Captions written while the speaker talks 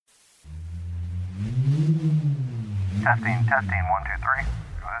Testing, 1, 2, 3.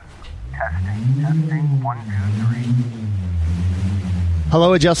 Go ahead. Testing, 1, 2, 3.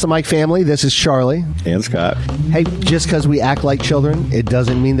 Hello, Adjust the Mic family. This is Charlie. And Scott. Hey, just because we act like children, it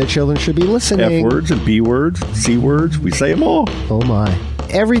doesn't mean that children should be listening. F words and B words, C words, we say them all. Oh my.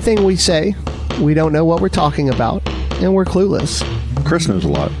 Everything we say, we don't know what we're talking about, and we're clueless. Chris knows a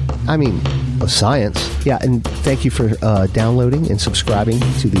lot. I mean, science. Yeah, and thank you for downloading and subscribing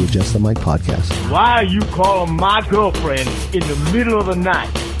to the Adjust the Mic podcast. Why are you calling my girlfriend in the middle of the night?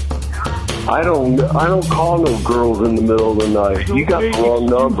 I don't call no girls in the middle of the night. You got the wrong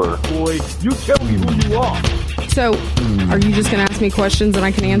number. Boy, you tell me who you are. So, are you just going to ask me questions and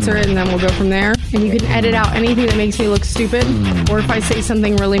I can answer it and then we'll go from there? And you can edit out anything that makes me look stupid, or if I say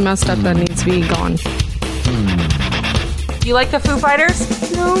something really messed up that needs to be gone. You like the Foo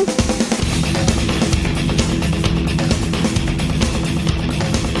Fighters? No.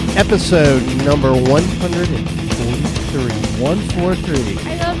 Episode number 143.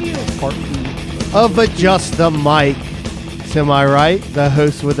 143. I love you. Part 2. Of Adjust the Mic. To my right, the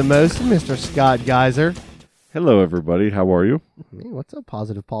host with the most, Mr. Scott Geiser. Hello, everybody. How are you? Hey, what's up,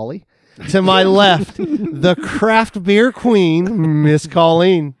 Positive Polly? To my left, the craft beer queen, Miss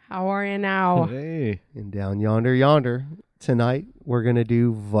Colleen. How are you now? Hey. And down yonder, tonight, we're going to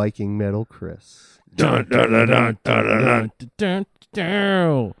do Viking Metal Chris. Dun, dun, dun, dun, dun, dun, dun. Dun,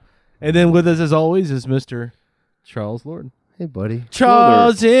 dun. And then with us, as always, is Mr. Charles Lord. Hey, buddy.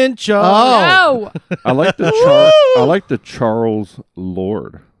 Charles in charge. No! I like the Charles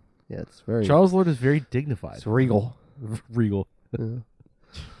Lord. Yeah, it's very Charles Lord is very dignified. it's regal. Regal.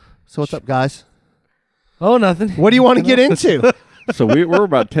 So what's up, guys? Oh, nothing. What do you want to get into? So we're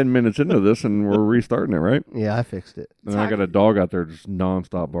about 10 minutes into this, and we're restarting it, right? Yeah, I fixed it. And I got a dog out there just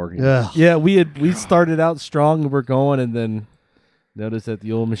nonstop barking. Ugh. Yeah, we started out strong and we're going, and then noticed that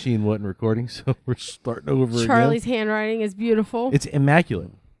the old machine wasn't recording, so we're starting over Charlie's again. handwriting is beautiful. It's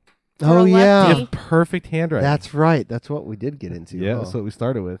immaculate. For Oh, a yeah. You lefty. have perfect handwriting. That's right. That's what we did get into. yeah, huh? that's what we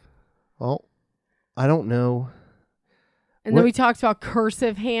started with. Well, I don't know. And then what- we talked about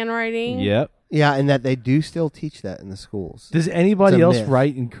cursive handwriting. Yep. Yeah, and that they do still teach that in the schools. Does anybody It's a else myth.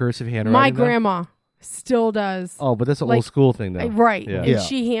 write in cursive handwriting? My now? grandma still does. Oh, but that's an Like, old school thing, though. Right. Yeah. And Yeah.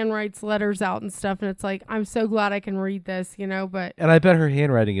 she handwrites letters out and stuff. And it's like, I'm so glad I can read this, but And I bet her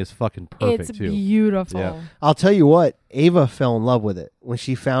handwriting is fucking perfect, it's too. beautiful. Yeah. I'll tell you what, Ava fell in love with it. When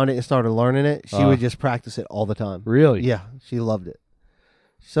she found it and started learning it, she Ah. would just practice it all the time. Really? Yeah, she loved it.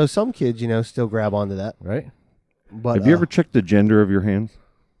 So some kids, still grab onto that. Right? But Have you ever checked the gender of your hands?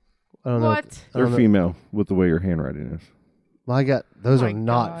 I don't know. What? I They're don't know. female with the way your handwriting is. Well, those My are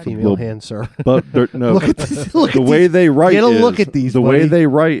not God. female Well, hands, sir. But no, Look at this. Look the at way these. they write Get a is, look at these, the way buddy. they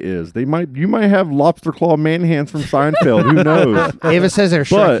write is you might have lobster claw man hands from Seinfeld. Who knows? Ava says they're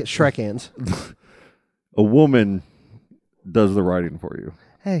But- Shrek hands. A woman does the writing for you.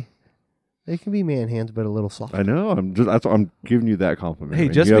 Hey, they can be man hands, but a little soft. I know. I'm giving you that compliment. Hey,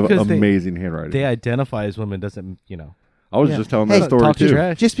 man. just you have because amazing handwriting. They identify as women doesn't, I was Yeah. just telling Hey, that story talk too.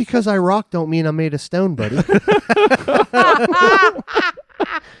 trash. Just because I rock don't mean I'm made of stone, buddy.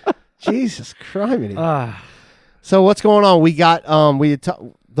 Jesus Christ. Ah. So what's going on? We got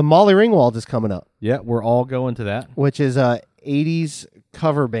the Molly Ringwald is coming up, Yeah, we're all going to that. which is a 80s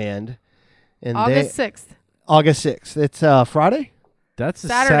cover band. And August 6th. August 6th. It's Friday? That's a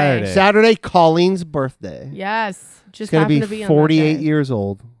Saturday. Saturday. Saturday, Colleen's birthday. Yes. She's Just going happened to to be be on 48 that day. years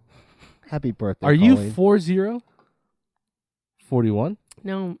old. Happy birthday, Are you Colleen. 40? 41?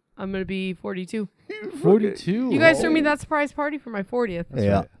 No, I'm going to be 42. 42? You guys threw me that surprise party for my 40th.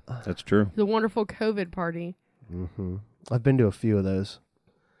 Yeah. That's true. The wonderful COVID party. Mm-hmm. I've been to a few of those.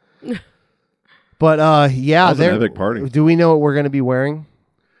 But, yeah. That was an epic party. Do we know what we're going to be wearing?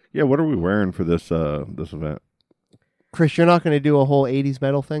 Yeah, what are we wearing for this event? Chris, you're not going to do a whole 80s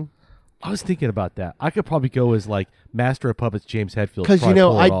metal thing? I was thinking about that. I could probably go as like Master of Puppets James Hetfield. Because, Probably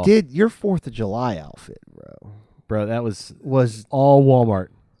pull it I off. did your 4th of July outfit, bro. Bro, that was Was, all Walmart.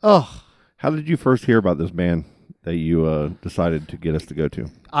 oh, How did you first hear about this band that you decided to get us to go to?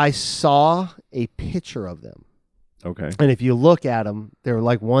 I saw a picture of them. Okay. And if you look at them, they're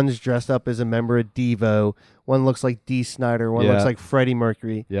like one's dressed up as a member of Devo, one looks like Dee Snider, one Yeah. looks like Freddie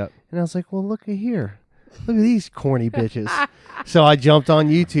Mercury. Yep. And I was like, well, look at here. Look at these corny bitches. So I jumped on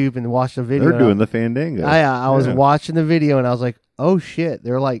YouTube and watched the video. They're doing the Fandango. I was Yeah. watching the video and I was like, oh shit.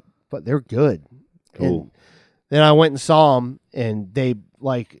 They're like, but they're good. Cool. And then I went and saw them and they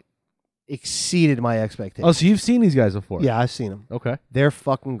like exceeded my expectations. Oh, so you've seen these guys before? Yeah, I've seen them. Okay. They're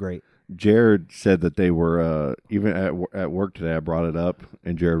fucking great. Jared said that they were even at work today. I brought it up,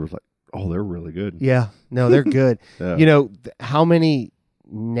 and Jared was like, "Oh, they're really good." Yeah, no, they're good. Yeah. How many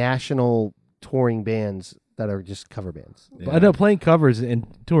national touring bands that are just cover bands. I know playing covers and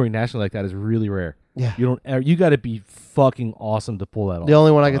touring nationally like that is really rare. Yeah. You got to be fucking awesome to pull that off. The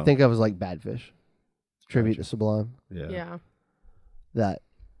only one I could think of is like Badfish, tribute to Sublime. Yeah. That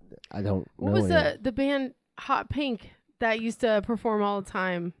I don't. What know was any. the band Hot Pink that used to perform all the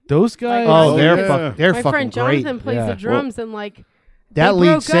time? Those guys. Oh, they're yeah. fucking. They're My fucking friend great. Jonathan plays Yeah. the drums and like That they lead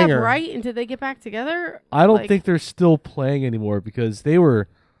broke singer, up, right? And did they get back together? I don't Like, think they're still playing anymore because they were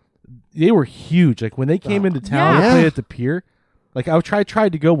huge. Like when they came into town Yeah. and played at the pier, like I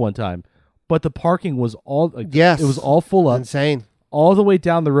tried to go one time, but the parking was all Yes. it was all full up, insane. all the way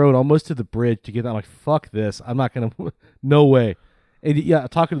down the road, almost to the bridge to get. I'm like, fuck this, I'm not gonna, no way. And yeah,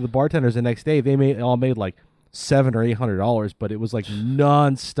 talking to the bartenders the next day, they all made like $700 or $800, but it was like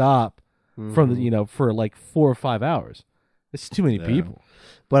nonstop from the for like 4 or 5 hours. It's too many people.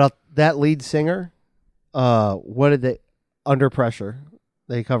 But that lead singer, what did they? Under Pressure.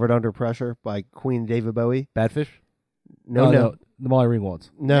 They covered Under Pressure by Queen David Bowie. Badfish? No. The Molly Ringwalds.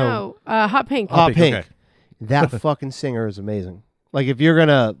 no, Hot Pink. Hot Pink. okay. That fucking singer is amazing. Like if you're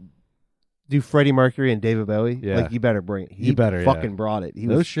gonna do Freddie Mercury and David Bowie, Yeah. like you better bring it. He You better, fucking yeah. brought it. He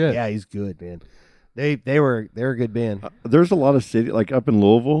No was shit. Yeah, he's good, man. They're a good band. There's a lot of city, like up in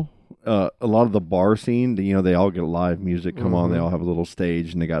Louisville, a lot of the bar scene, they all get live music come on. They all have a little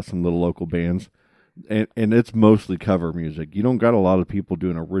stage and they got some little local bands. And it's mostly cover music. You don't got a lot of people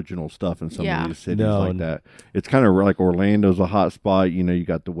doing original stuff in some Yeah. of these cities No, like that. It's kind of like Orlando's a hot spot. You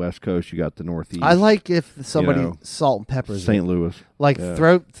got the West Coast, you got the Northeast. I like if somebody know, salt and peppers St. it. Louis. Like yeah.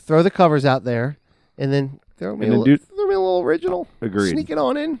 throw the covers out there, and then throw me, And a, then little, throw me a little original. Agreed. Sneak it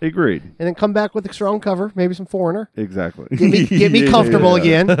on in, Agreed. and then come back with a strong cover, maybe some Foreigner. Exactly. Get me comfortable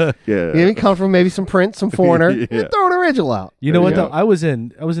again. Yeah. Get me comfortable. Maybe some Prince, some Foreigner. Yeah. And throw an original out. You know There what you though? go. I was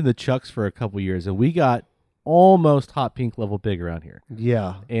in the Chucks for a couple years, and we got almost Hot Pink level big around here,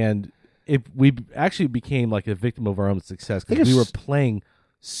 Yeah. and we actually became like a victim of our own success think because we were it's playing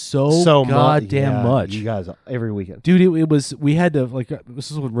so goddamn goddamn much. You guys every weekend. Dude, it was we had to like this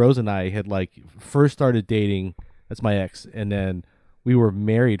is when Rose and I had like first started dating. That's my ex, and then we were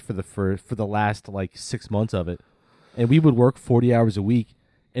married for the last like 6 months of it, and we would work 40 hours a week,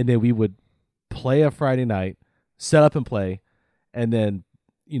 and then we would play a Friday night, set up and play, and then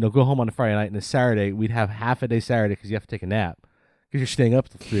go home on a Friday night, and a Saturday we'd have half a day Saturday because you have to take a nap because you're staying up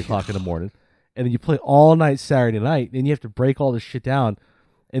till 3 o'clock in the morning, and then you play all night Saturday night, and you have to break all this shit down.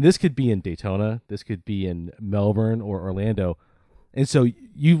 And this could be in Daytona, this could be in Melbourne or Orlando, and so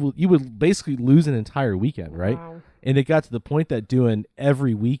you would basically lose an entire weekend, right? Wow. And it got to the point that doing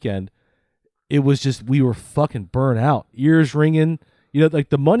every weekend, it was just we were fucking burnt out, ears ringing. Like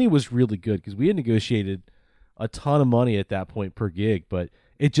the money was really good because we had negotiated a ton of money at that point per gig, but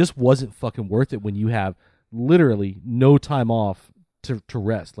it just wasn't fucking worth it when you have literally no time off to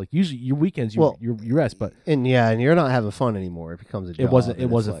rest. Like usually your weekends you rest, but And you're not having fun anymore. It becomes a job. it wasn't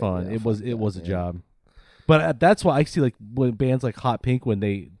and it's like, fun. yeah, It was fuck it that, was a man. job. But that's why I see like when bands like Hot Pink when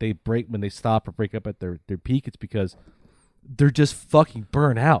they break when they stop or break up at their peak, it's because they're just fucking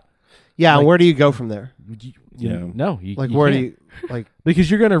burnt out. Yeah, Like- and where do you go from there? No, you Like you where can't. do you like? Because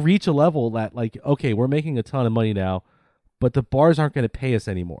you're gonna reach a level that like okay, we're making a ton of money now, but the bars aren't gonna pay us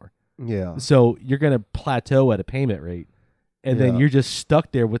anymore. Yeah, So you're gonna plateau at a payment rate, and then Yeah. you're just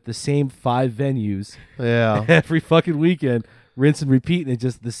stuck there with the same 5 venues yeah. every fucking weekend, rinse and repeat, and it's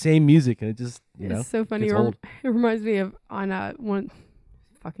just the same music, and it just It's so funny. gets It old. reminds me of on one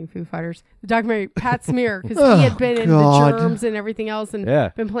fucking Foo Fighters, the documentary Pat Smear, because Oh, he had been in God. the Germs and everything else, and Yeah.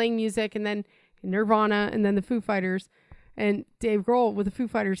 been playing music, and then Nirvana, and then the Foo Fighters, and Dave Grohl with the Foo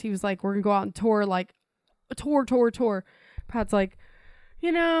Fighters. He was like, "We're gonna go out and tour, like a tour." Pat's like,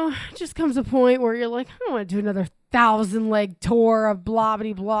 it just comes a point where you're like, I don't want to do another 1,000-leg tour of blah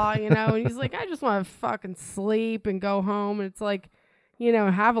blah blah, And he's like, I just want to fucking sleep and go home. And it's like,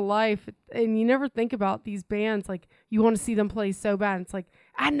 have a life. And you never think about these bands. Like, you want to see them play so bad. It's like,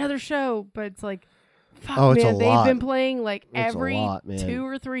 add another show. But it's like, fuck, Oh, it's a man, they've lot. been playing like It's a every lot, man. 2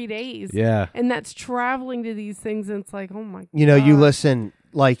 or 3 days. Yeah. And that's traveling to these things. And it's like, oh my God. You listen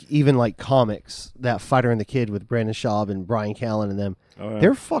like even like comics, that Fighter and the Kid with Brandon Schaub and Brian Callen and them. Oh, yeah.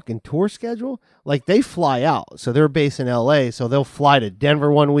 Their fucking tour schedule, like they fly out. So they're based in LA. So they'll fly to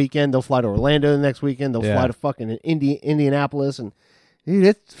Denver one weekend. They'll fly to Orlando the next weekend. They'll Yeah. fly to fucking Indianapolis. And dude,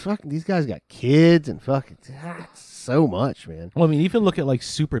 it's fucking, these guys got kids and fucking so much, man. Well, I mean, even look at like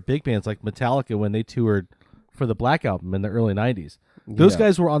super big bands like Metallica when they toured for the Black Album in the early 90s. Those Yeah.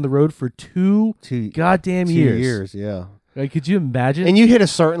 guys were on the road for two goddamn 2 years. years, yeah. Like, could you imagine? And you hit a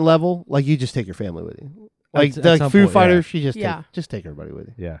certain level, like you just take your family with you. Like At some Foo point, Fighters, you Yeah. just take everybody with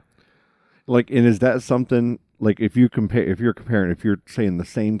you. yeah. Like, and is that something like if you're comparing, if you're saying the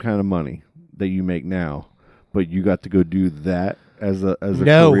same kind of money that you make now, but you got to go do that as a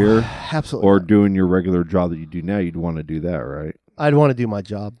No, career, absolutely. or not. doing your regular job that you do now, you'd want to do that, right? I'd want to do my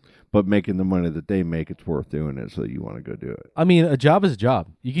job. But making the money that they make, it's worth doing it, so you want to go do it. I mean, a job is a job.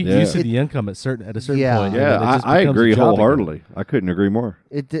 You get Yeah. used to the income at a certain Yeah. point. and Yeah, then it just I becomes a agree job again. wholeheartedly. I couldn't agree more.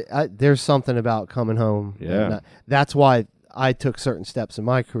 There's something about coming home. and Yeah. that's why I took certain steps in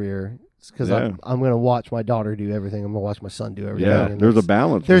my career. Because Yeah. I'm going to watch my daughter do everything. I'm going to watch my son do everything. Yeah, and there's a it's-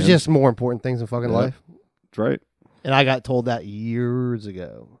 balance. There's man. just more important things in fucking Yeah. life. That's right. And I got told that years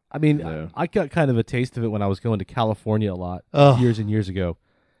ago. I mean, Yeah. I got kind of a taste of it when I was going to California a lot Ugh. years and years ago.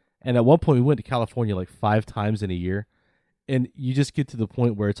 And at one point, we went to California like 5 times in a year. And you just get to the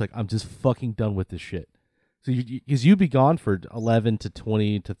point where it's like, I'm just fucking done with this shit. So because you'd be gone for 11 to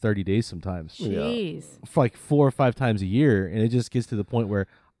 20 to 30 days sometimes, Jeez. for like 4 or 5 times a year. And it just gets to the point where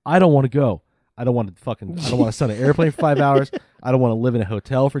I don't want to go. I don't want to sit on an airplane for 5 hours. I don't want to live in a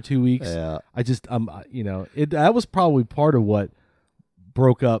hotel for 2 weeks. Yeah. I just, that was probably part of what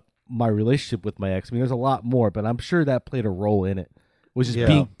broke up my relationship with my ex. I mean, there's a lot more, but I'm sure that played a role in it, which is Yeah.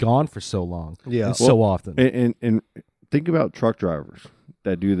 being gone for so long. Yeah. And so often. And think about truck drivers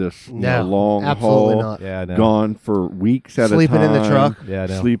that do this No, long absolutely haul, not. Yeah, I know. gone for weeks at Sleeping a time. in the truck. Yeah, I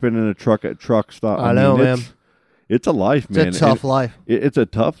know. Sleeping in a truck at truck stop. I know, mean, man. It's a life, It's man. a tough And life. It's a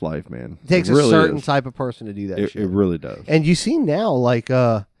tough life, man. It takes really a certain is. type of person to do that shit. It really does. And you see now, like,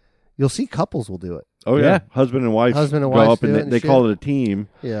 you'll see couples will do it. Oh yeah. Yeah. Husband and wife Husband and go wife up do and it and they shit. call it a team.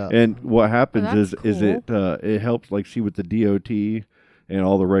 Yeah. And what happens that's is cool. it helps, like, see, with the DOT and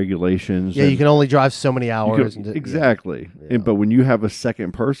all the regulations. Yeah, and you can only drive so many you hours. can- and exactly. Yeah. But when you have a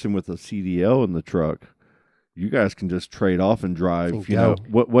second person with a CDL in the truck, you guys can just trade off and drive. And You know go.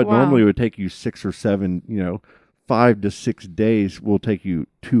 what Wow. normally would take you 6 or 7, 5 to 6 days will take you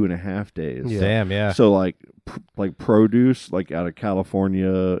 2.5 days. Yeah. Damn, yeah. So like produce, like out of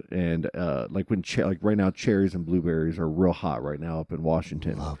California, and like when like right now cherries and blueberries are real hot right now up in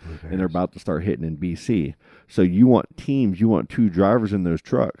Washington, and they're about to start hitting in BC. So you want teams, you want 2 drivers in those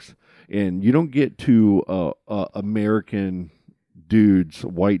trucks, and you don't get two American dudes,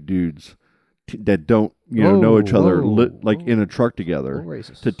 white dudes that don't know each other like in a truck together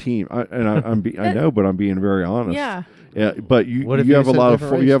racist. to team. I know, but I'm being very honest. Yeah. Yeah, but you What if you you have a said lot of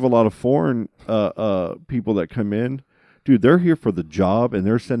different you have a lot of foreign people that come in, dude. They're here for the job and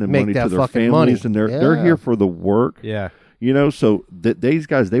they're sending Make money that to their fucking families, money. and they're Yeah. here for the work. Yeah. So these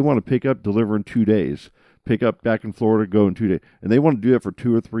guys, they want to pick up, deliver in 2 days, pick up back in Florida, go in 2 days, and they want to do it for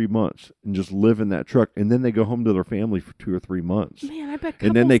 2 or 3 months and just live in that truck, and then they go home to their family for 2 or 3 months, Man, I bet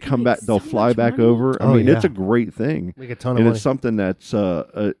and then they couples come can back. make They'll so fly much back money. over. I Oh, mean, it's yeah. a great thing. Make a ton of And money. it's something that's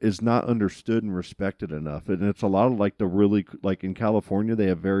is not understood and respected enough. And it's a lot of like the really, like in California, they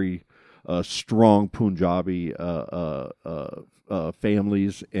have very strong Punjabi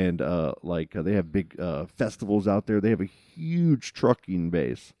families, and they have big festivals out there. They have a huge trucking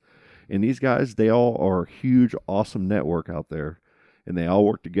base, and these guys, they all are a huge, awesome network out there, and they all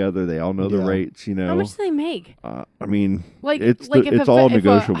work together. They all know the Yeah. rates. How much do they make? I mean, Like, it's if all if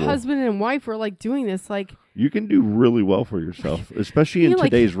negotiable. a husband and wife were like doing this, like, You can do really well for yourself, especially in You, like-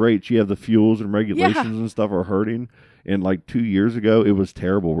 today's rates. You have the fuels and regulations and stuff are hurting. And like 2 years ago, it was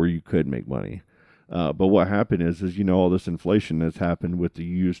terrible where you could make money. But what happened is all this inflation that's happened with the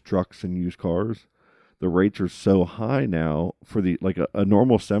used trucks and used cars. The rates are so high now for a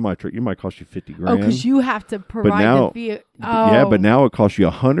normal semi truck. You might cost you $50 grand. because you have to provide now- the vehicle. Yeah, but now it costs you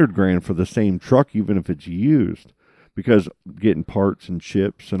 $100 grand for the same truck, even if it's used, because getting parts and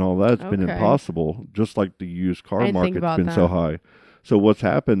chips and all that's been Okay. impossible. Just like the used I car didn't think market's about been so that. high. So what's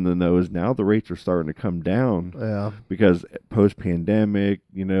happened then though is now the rates are starting to come down Yeah. because post pandemic,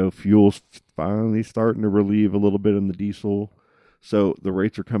 fuel's finally starting to relieve a little bit in the diesel. So the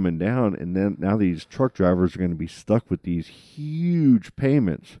rates are coming down, and then now these truck drivers are going to be stuck with these huge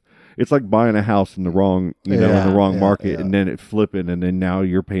payments. It's like buying a house in the wrong, in the wrong market, and then it flipping, and then now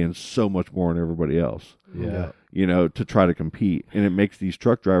you're paying so much more than everybody else. Yeah. To try to compete, and it makes these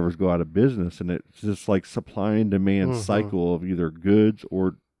truck drivers go out of business, and it's just like supply and demand cycle of either goods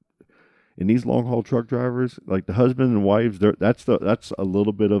or. And these long haul truck drivers, like the husband and wives, that's a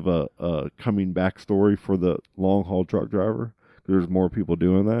little bit of a coming back story for the long haul truck driver. There's more people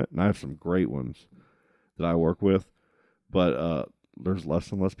doing that, and I have some great ones that I work with, but there's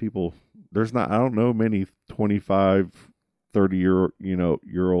less and less people. I don't know many 25, 30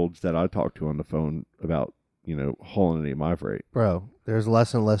 year olds that I talk to on the phone about hauling any of my freight. Bro, there's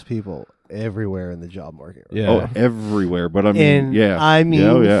less and less people everywhere in the job market. Right? Yeah. Oh, everywhere. But I mean, And yeah, I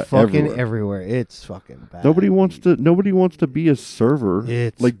mean, yeah, fucking everywhere. everywhere. It's fucking bad. Nobody wants to be a server.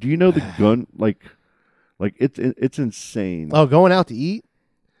 It's like, do you know the gun? Like it's insane. Oh, going out to eat?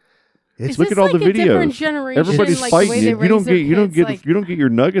 Is Look this at all like the a different videos. generation, Everybody's like the way fighting. they You don't raise their get you don't kids, get like- you don't get your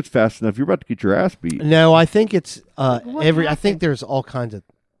nuggets fast enough. You're about to get your ass beat. No, I think it's I think happened? there's all kinds of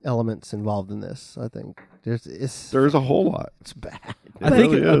elements involved in this. I think There's a whole lot. it's bad. I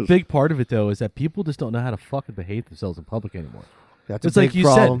think really a is. big part of it though is that people just don't know how to fucking behave themselves in public anymore. That's It's a like big you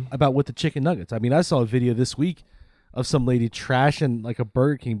problem. said about with the chicken nuggets. I mean, I saw a video this week of some lady trashing like a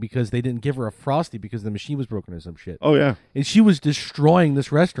Burger King because they didn't give her a Frosty because the machine was broken or some shit. Oh yeah. And she was destroying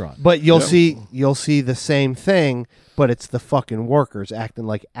this restaurant. But you'll see the same thing, but it's the fucking workers acting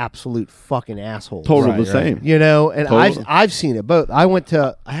like absolute fucking assholes. Total Right, the right. same. You know, and Totally. I've seen it both. I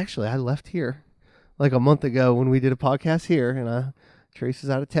left here like a month ago when we did a podcast here, and Trace is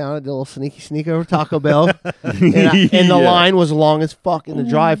out of town. I did a little sneak over Taco Bell, and the Yeah. line was long as fuck in the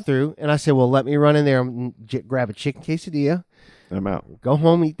drive-through. And I said, "Well, let me run in there and grab a chicken quesadilla, I'm out. go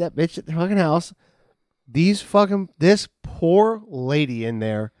home, eat that bitch at the fucking house." This poor lady in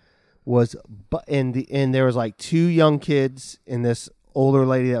there was, and there was like 2 young kids and this older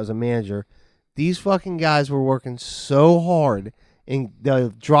lady that was a manager. These fucking guys were working so hard in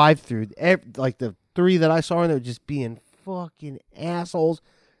the drive-through. Like the 3 that I saw in there, just being fucking assholes.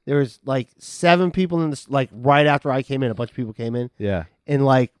 There was like 7 people in this. Like right after I came in, a bunch of people came in, Yeah. and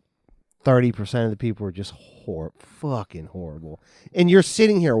like 30% of the people were just fucking horrible. And you're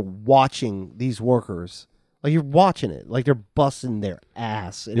sitting here watching these workers, like you're watching it, like they're busting their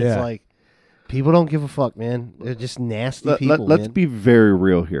ass, and it's Yeah. like people don't give a fuck, man. They're just nasty people. Let's man. be very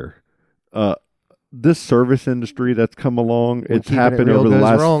real here. This service industry that's come along, When it's keeping it happened real over the goes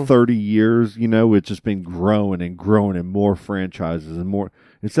last wrong. 30 years. You know, it's just been growing and growing, and more franchises and more.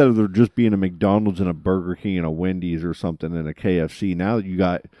 Instead of there just being a McDonald's and a Burger King and a Wendy's or something and a KFC, now you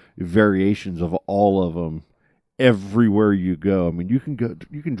got variations of all of them everywhere you go. I mean, you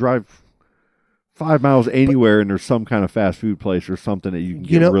can drive 5 miles anywhere, and there's some kind of fast food place or something that you can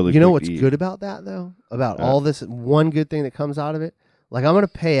get really. You know quick what's to eat. good about that though? About all this, one good thing that comes out of it. Like I'm going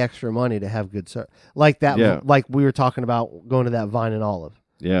to pay extra money to have good service. Like that. Yeah. Like we were talking about going to that Vine and Olive.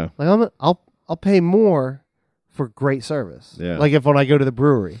 Yeah, Like I'll pay more for great service. Yeah. Like when I go to the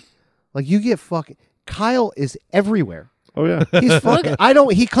brewery, like you get fucking Kyle is everywhere. oh yeah. He's fucking.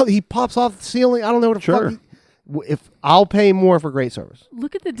 He pops off the ceiling. I don't know what the Sure. fuck. If I'll pay more for great service,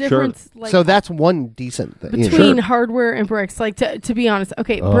 Look at the difference. Like, so that's one decent thing. you know. between hardware and Bricks. Like to be honest,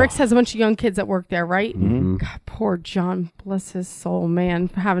 okay, Bricks has a bunch of young kids that work there, right? Mm-hmm. God, poor John, bless his soul, man,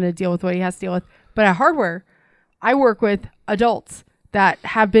 for having to deal with what he has to deal with. But at hardware, I work with adults that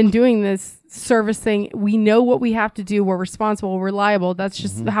have been doing this service thing. We know what we have to do. We're responsible, we're reliable. That's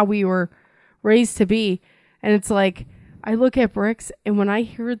just how we were raised to be. And it's like, I look at Bricks, and when I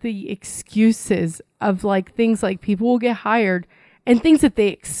hear the excuses of like things like people will get hired and things that they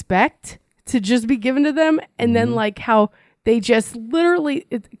expect to just be given to them, and then like how they just literally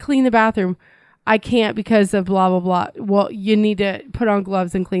clean the bathroom. I can't because of blah, blah, blah. Well, you need to put on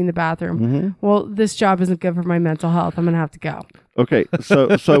gloves and clean the bathroom. Well, this job isn't good for my mental health. I'm going to have to go. Okay, so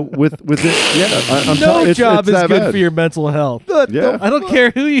with it, yeah, I'm No telling you, job it's is that good bad. for your mental health. Yeah, I don't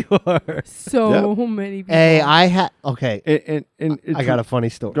care who you are. So many people. Hey, okay. and it's, I got a funny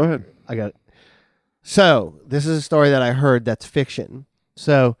story. Go ahead. I got it. So this is a story that I heard that's fiction.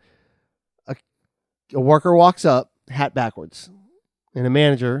 So a worker walks up, hat backwards, and a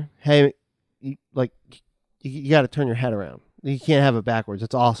manager, hey, you got to turn your head around. You can't have it backwards.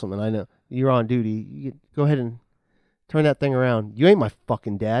 It's awesome, and I know you're on duty. You go ahead and turn that thing around. You ain't my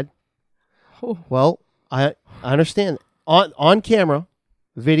fucking dad. Oh. Well, I understand on camera,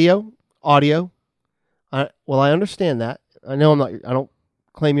 video, audio. I understand that. I know I don't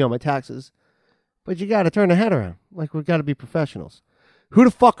claim you on my taxes, but you got to turn the head around. Like we've got to be professionals. Who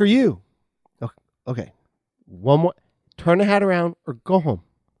the fuck are you? Okay, one more. Turn the hat around or go home.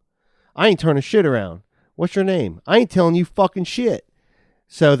 I ain't turning shit around. What's your name? I ain't telling you fucking shit.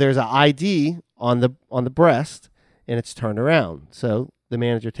 So there's an ID on the breast, and it's turned around. So the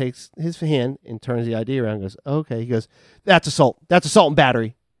manager takes his hand and turns the ID around and goes, okay. He goes, that's assault. That's assault and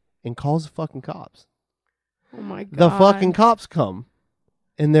battery. And calls the fucking cops. Oh my God. The fucking cops come,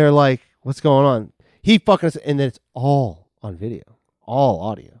 and they're like, what's going on? He fucking, and then it's all on video, all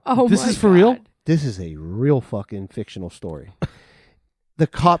audio. Oh This my is for real? God. This is a real fucking fictional story. The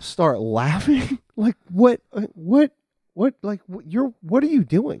cops start laughing. Like, what, like, what are you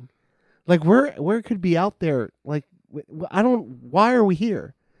doing? Like, where could be out there? Like, why are we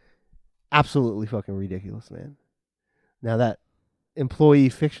here? Absolutely fucking ridiculous, man. Now that employee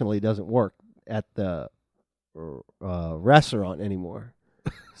fictionally doesn't work at the restaurant anymore.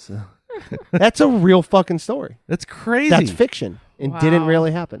 So that's a real fucking story. That's crazy. That's fiction and didn't Wow.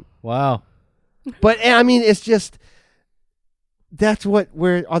 really happen. Wow. But I mean, it's just that's what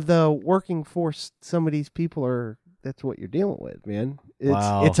where the working force. Some of these people are. That's what you're dealing with, man.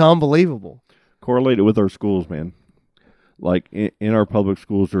 It's unbelievable. Correlate it with our schools, man. Like in our public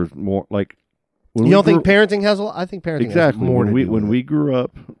schools, there's more like. You don't think parenting has a lot? I think parenting exactly. has more to do When with we it. grew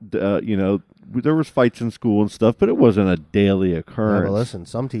up, there was fights in school and stuff, but it wasn't a daily Yeah, occurrence. but listen,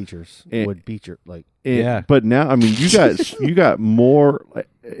 some teachers And- would beat your like. And- But now, I mean, you got more,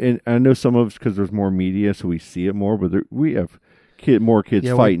 and I know some of it's because there's more media, so we see it more. But we have more kids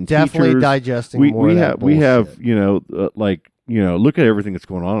Yeah, fighting we're definitely teachers. digesting we more of that we have bullshit. look at everything that's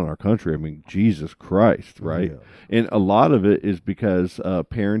going on in our country. I mean, Jesus Christ, right? Yeah. And a lot of it is because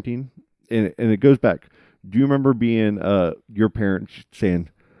parenting, and it goes back. Do you remember being your parents saying,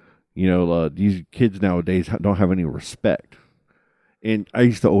 these kids nowadays don't have any respect? And I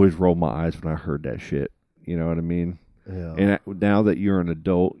used to always roll my eyes when I heard that shit. You know what I mean? Yeah. And now that you're an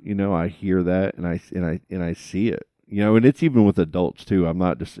adult, I hear that and I see it. And it's even with adults too.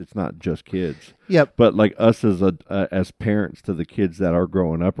 It's not just kids. Yep. But like us as parents to the kids that are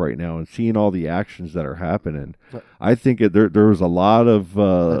growing up right now and seeing all the actions that are happening, I think there was a lot of.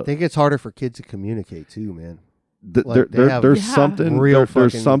 I think it's harder for kids to communicate too, man. There's something real there's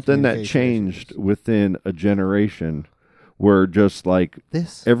fucking something that communication changed issues. within a generation where just like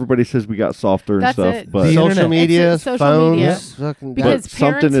This everybody says we got softer and That's stuff, it. but The social internet. media, It's social phones, media. fucking Because but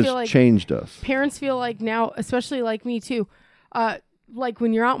something parents has feel like- changed us. Parents feel like now, especially like me too, like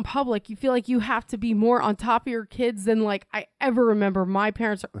when you're out in public, you feel like you have to be more on top of your kids than like I ever remember my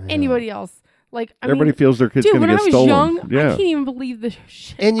parents or anybody else. Like Everybody feels their kid's dude, going when to I get was stolen. young, Yeah. I can't even believe the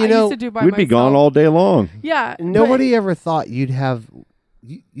shit And you I know, used to do by We'd myself. be gone all day long. Yeah, Nobody ever thought you'd have.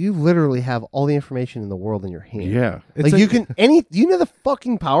 You literally have all the information in the world in your hand. Yeah. Like you can you know the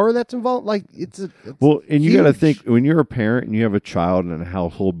fucking power that's involved. Like it's Well, and you got to huge. think when you're a parent and you have a child in a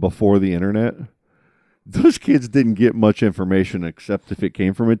household before the internet, those kids didn't get much information except if it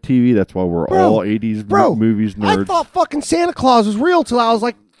came from a TV. That's why we're Bro, all 80s bro, movies nerds. I thought fucking Santa Claus was real till I was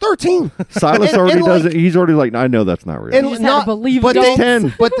like 13. Silas and already does like- it. He's already like, I know that's not real. And You just had to believe but adults. they,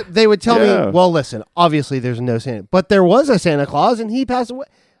 10. but they would tell Yeah. me, well, listen, obviously there's no Santa, but there was a Santa Claus and he passed away.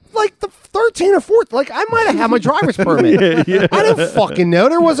 Like the 13 or 14, like I might have had my driver's permit. Yeah. I didn't fucking know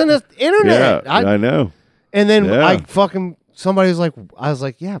there wasn't an internet. yeah, I know. And then Yeah. I fucking somebody was like, I was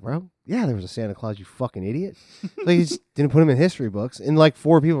like, yeah, bro, yeah, there was a Santa Claus, you fucking idiot. Like you just didn't put him in history books, and like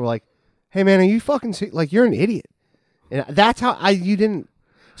 4 people were like, hey man, are you fucking like you're an idiot? And that's how you didn't.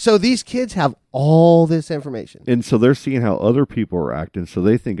 So these kids have all this information. And so they're seeing how other people are acting, so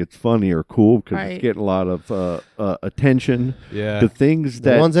they think it's funny or cool because Right. it's getting a lot of attention. Yeah. The things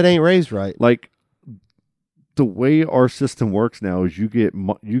The that ones that ain't raised right. like the way our system works now is you get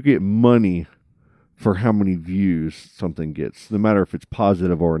money for how many views something gets, no matter if it's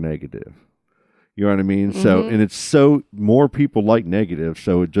positive or negative. You know what I mean? So, and it's so more people like negative.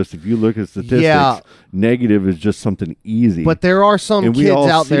 So it just if you look at statistics, Yeah. negative is just something easy. But there are some And we kids all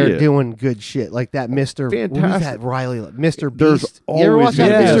out see there it. doing good shit, like that Mr. Who's Fantastic. that Riley? Mr. There's Beast. You ever watch always going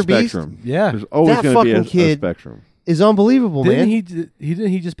that to be a Mr. Beast? spectrum. Yeah. There's always That going to be fucking a kid- spectrum. Is unbelievable, Didn't man. didn't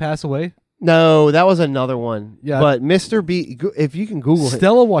he just pass away? No, that was another one. Yeah. But Mr. Beast, if you can Google him,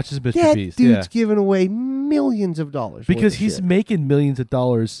 Stella watches Mr. that Beast. dude's Yeah. giving away millions of dollars Because worth of he's shit. making millions of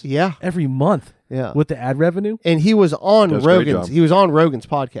dollars yeah, every month yeah. with the ad revenue. And he was on Does a great Rogan's. job. He was on Rogan's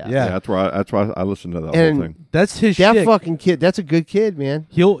podcast. Yeah. That's why I listened to that And whole thing. That's his that shit. fucking kid. That's a good kid, man.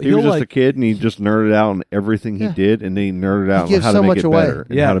 He'll He was just like a kid, and he just nerded out on everything he Yeah. did, and then he nerded out on gives how so to make much it away. better,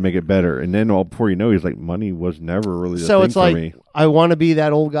 and Yeah. how to make it better. And then all before you know, he's like, money was never really the So thing it's for like me. I want to be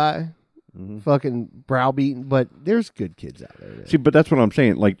that old guy, Mm-hmm. fucking browbeaten. But there's good kids out there. man. See, but that's what I'm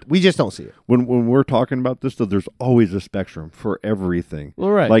saying. Like We just don't see it. when we're talking about this, though, there's always a spectrum for everything. Well,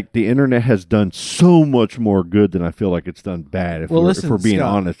 right. Like the internet has done so much more good than I feel like it's done bad. If Well, we're, listen, if we're being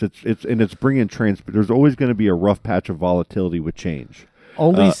Scott. honest, it's bringing but there's always going to be a rough patch of volatility with change.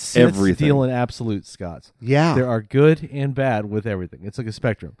 only sits everything. deal in absolute, Scott. Yeah. There are good and bad with everything. It's like a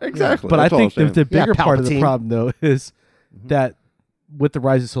spectrum. Exactly. But I That's all think I'm the saying. bigger Yeah, part of the Palpatine. problem, though, is that with the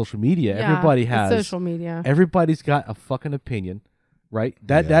rise of social media, Yeah, everybody it's has social media. everybody's got a fucking opinion, right?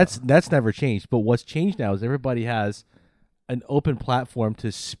 That's never changed. But what's changed now is everybody has an open platform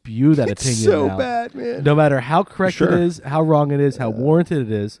to spew that It's opinion so out. bad, man. No matter how correct Sure. it is, how wrong it is, how warranted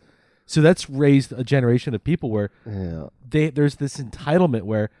it is. So that's raised a generation of people where Yeah. there's this entitlement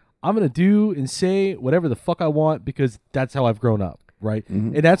where I'm gonna do and say whatever the fuck I want because that's how I've grown up, right?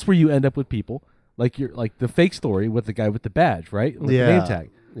 Mm-hmm. And that's where you end up with people like you're like the fake story with the guy with the badge, right? With the name tag.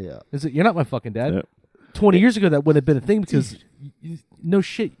 Yeah. Is it you're not my fucking dad? Yep. 20 years ago that wouldn't have been a thing because no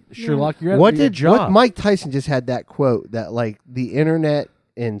shit, Sherlock, you're at What your did job. what Mike Tyson just had that quote that like the internet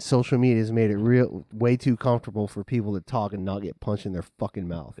and social media has made it way too comfortable for people to talk and not get punched in their fucking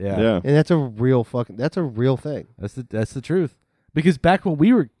mouth. Yeah. And that's a real thing. That's the truth. Because back when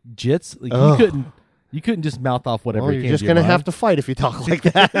we were jits, like you couldn't just mouth off whatever. Well, you're just gonna have to fight if you talk like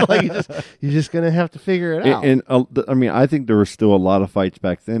that. Like you're just gonna have to figure it out. And I mean, I think there was still a lot of fights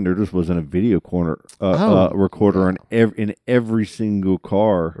back then. There just wasn't a video recorder in every single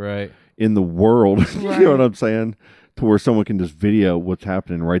car right in the world. You know what I'm saying? To where someone can just video what's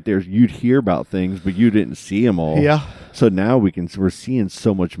happening right there. You'd hear about things, but you didn't see them all. Yeah. So now we're seeing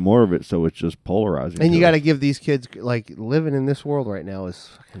so much more of it. So it's just polarizing. And you got to give these kids, like, living in this world right now is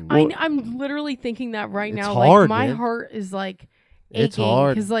fucking. I'm literally thinking that right now. hard, like my man. heart is like It's aching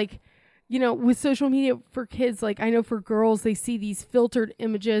hard. because, like, you know, with social media for kids, like I know for girls, they see these filtered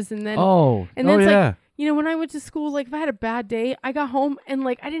images, and then it's like, you know, when I went to school, like if I had a bad day, I got home and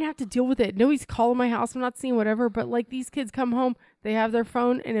like I didn't have to deal with it. Nobody's calling my house. I'm not seeing whatever. But like these kids come home, they have their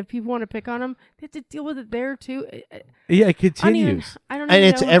phone, and if people want to pick on them, they have to deal with it there too. Yeah, it continues. I don't And even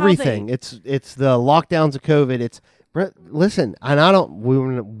it's know how everything. It's the lockdowns of COVID. Listen, and we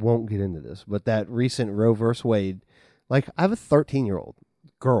won't get into this, but that recent Roe versus Wade, like I have a 13-year-old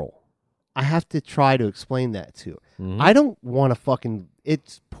girl. I have to try to explain that to. Mm-hmm. I don't want to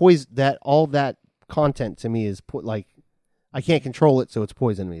it's poison. That all that content to me is like I can't control it, so it's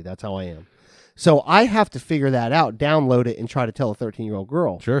poison to me. That's how I am. So I have to figure that out, download it, and try to tell a 13-year-old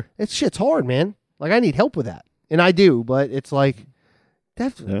girl. Sure, Shit's hard, man. Like I need help with that, and I do. But it's like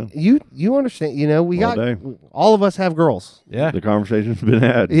that's you understand. You know, all of us have girls. yeah. The conversation's been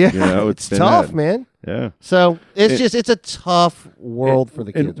had. Yeah, You know, it's been tough, had. man. Yeah. So it's a tough world for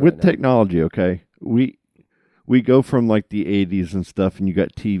the kids. And with right now. technology, okay, we go from like the 80s and stuff, and you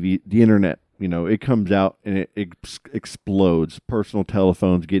got TV, the internet. You know, it comes out and it explodes. Personal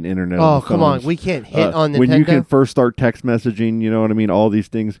telephones, getting internet. Oh, on the come on. phones. We can't hit on Nintendo. When you can first start text messaging, you know what I mean? All these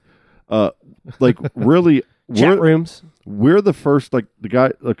things. Like really, chat rooms. we're the first, like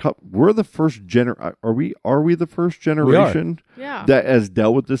we're the first are we the first generation Yeah. that has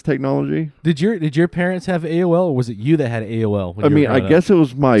dealt with this technology? Did your parents have AOL, or was it you that had AOL? When I you mean, were I growing guess it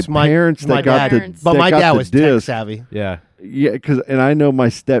was my parents my that got dad. the But my that got dad the was tech disc. savvy. up? Yeah. Yeah, and I know my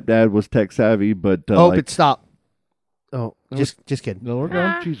stepdad was tech savvy, but Hope it stopped. Oh, just kidding. No, we're good.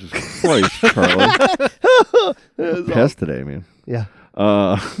 Ah. Jesus Christ, Charlie, pest today, man. Yeah,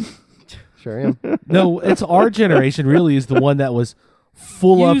 sure am. No, it's our generation really is the one that was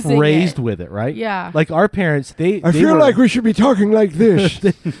full up Using raised it. with it, right? Yeah. Like our parents, they feel were, like we should be talking like this.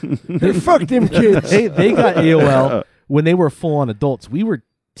 Fuck them kids. they got AOL when they were full on adults. We were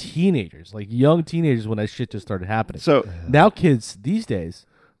teenagers, like young teenagers, when that shit just started happening. So, Now kids these days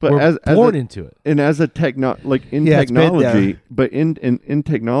but were as born a, into it. and as a Yeah, it's been technology, there. but in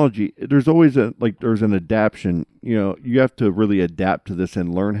technology, there's always there's an adaptation. You know, you have to really adapt to this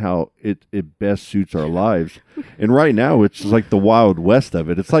and learn how it best suits our lives. And right now, it's like the Wild West of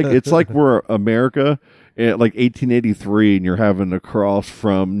it. It's like we're America at like 1883, and you're having to cross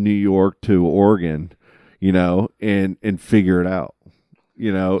from New York to Oregon, you know, and figure it out.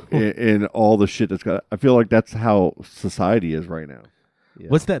 You know, and all the shit that's got. I feel like that's how society is right now.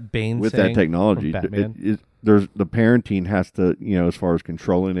 What's that Bane With saying that technology, from Batman? there's the parenting has to, you know, as far as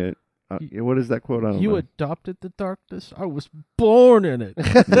controlling it. What is that quote? I don't You know. adopted the darkness. I was born in it.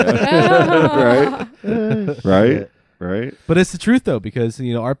 right. But it's the truth though, because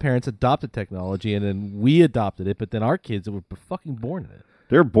you know our parents adopted technology and then we adopted it, but then our kids were fucking born in it.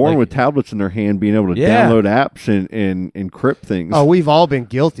 They're born Like- with tablets in their hand, being able to Yeah. download apps and encrypt things. Oh, we've all been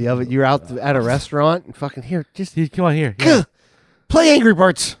guilty of it. You're out at a restaurant and fucking here, just Come on here. Yeah. play Angry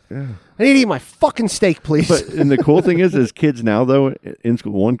Birds. I need to eat my fucking steak, please. But and the cool thing is kids now though in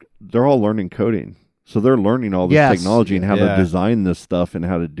school, they're all learning coding, so they're learning all this Yes. technology and how Yeah. to design this stuff and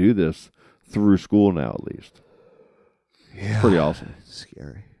how to do this through school now, at least. Yeah, pretty awesome.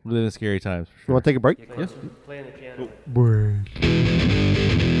 Scary. We live in scary times. For You sure. want to take a break? Playing the piano.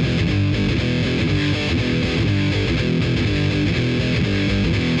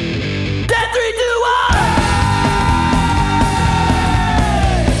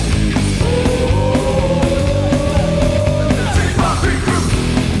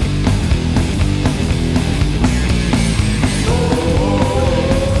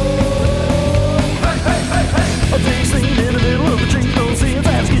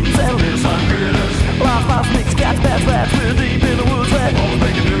 Lost, mixed cats, bats, rats, we're deep in the woods, rat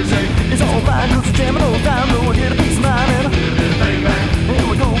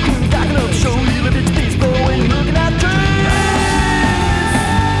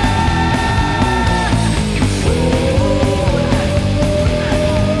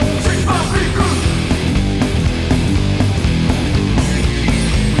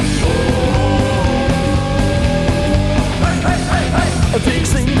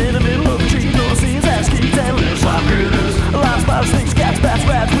in the middle of the tree, no scenes, ass keys, and little slime critters. Lots of snakes, cats, bats,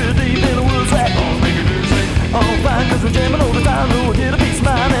 rats, we're deep in the woods that all make a good thing. All fine, cause we're jamming all the time, no one get a piece of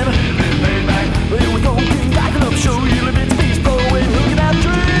mine, and lay back. Here we go, king, backing up, show you a little bit of peace, blow away, looking at the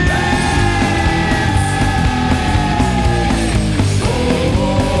tree.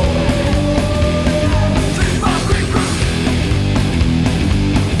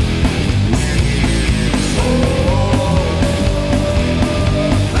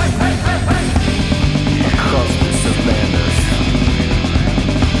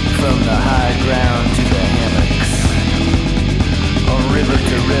 From the high ground to the hammocks, on river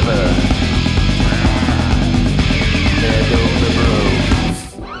to river, there go the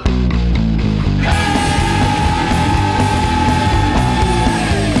bros.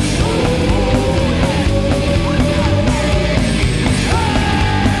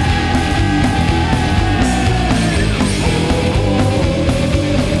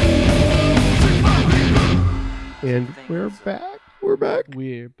 And we're back. We're back.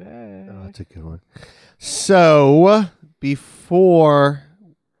 We're back. Oh, that's a good one. So, before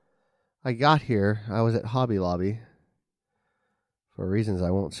I got here, I was at Hobby Lobby for reasons I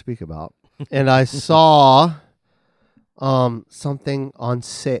won't speak about. And I saw something on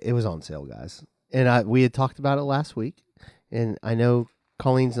sale. It was on sale, guys. And we had talked about it last week. And I know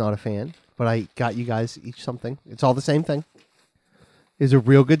Colleen's not a fan, but I got you guys each something. It's all the same thing. It's a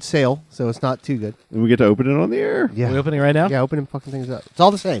real good sale, so it's not too good. And we get to open it on the air. Yeah. Are we opening right now? Yeah, opening fucking things up. It's all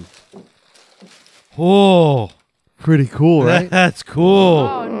the same. Oh, Pretty cool, right? that's cool.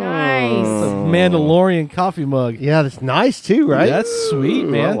 Oh, nice. Mandalorian coffee mug. Yeah, that's nice too, right? That's sweet, Ooh,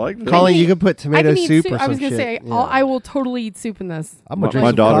 man. I like that. Colleen, you can put I tomato can eat soup soup. or I some was gonna shit. say Yeah. I will totally eat soup in this. I'm My, gonna drink my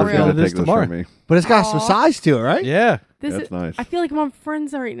some daughter's coffee out going of to this take this tomorrow. from me. But it's got some Aw. size to it, right? Yeah, This That's is, nice. I feel like I'm on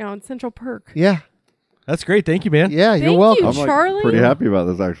Friends right now in Central Perk. Yeah. that's great. Thank you, man. Yeah, you're Thank welcome. you. I'm like, Charlie? pretty happy about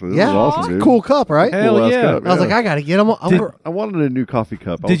this, actually. This Yeah. is awesome, dude. Cool cup, right? Hell Cool ass yeah. cup, I was like, I got to get them. I wanted a new coffee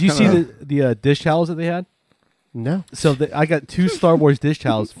cup. I Did was you see kinda- the dish towels that they had? No. So I got 2 Star Wars dish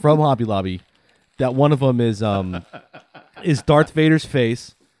towels from Hobby Lobby. That one of them is Darth Vader's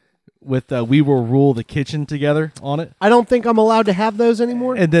face with "We Will Rule the Kitchen Together" on it, I don't think I'm allowed to have those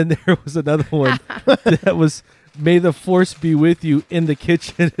anymore. and then there was another one that was "May the Force be with you" in the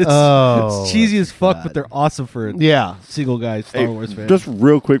kitchen. It's, Oh, it's cheesy as fuck, but they're awesome for a Yeah. single guy Star Hey, Wars fan. just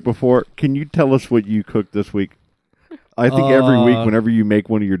real quick before, can you tell us what you cooked this week? I think every week, whenever you make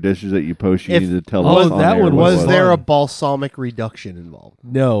one of your dishes that you post, you If- need to tell Oh, us on that air one what it Was was there a fun. balsamic reduction involved?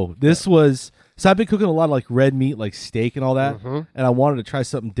 No, this was. So I've been cooking a lot of like red meat, like steak and all that, Mm-hmm. and I wanted to try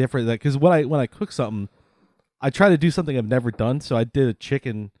something different. Because when I cook something, I try to do something I've never done. So I did a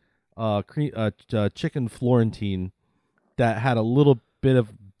chicken, chicken Florentine that had a little bit of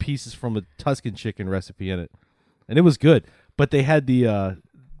pieces from a Tuscan chicken recipe in it, and it was good. But they had the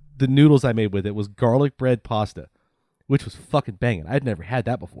noodles I made with it was garlic bread pasta, which was fucking banging. I'd never had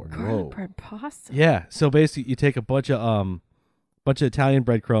that before. Garlic bread pasta. Yeah. So basically, you take a bunch of Italian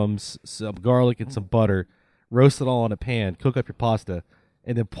breadcrumbs, some garlic, and some butter, roast it all in a pan, cook up your pasta,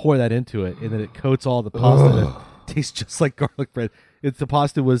 and then pour that into it, and then it coats all the pasta. And it tastes just like garlic bread. The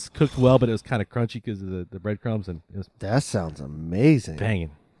pasta was cooked well, but it was kind of crunchy because of the breadcrumbs, and it was That sounds amazing.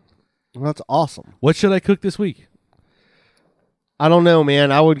 banging. Well, that's awesome. What should I cook this week? I don't know,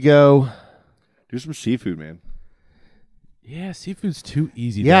 man. I would go. Do some seafood, man. Yeah, seafood's too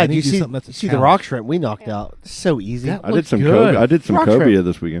easy. Yeah, I do need you to do see, something that's a you see the challenge. rock shrimp we knocked out? So easy. That I did looks some good. I did some Rock cobia shrimp.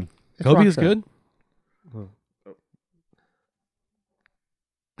 this weekend. It's rock Kobe is shrimp. good.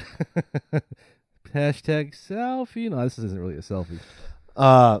 Hashtag selfie. No, this isn't really a selfie.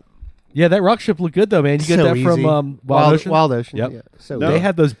 Uh, Yeah, that rock shrimp looked good though, man. You get so that easy. from Wild Ocean. Wild Ocean. Yep. Yeah. So No. They good.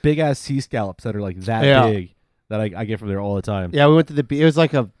 have those big ass sea scallops that are like that Yeah. big that I get from there all the time. Yeah, we went to the beach. It was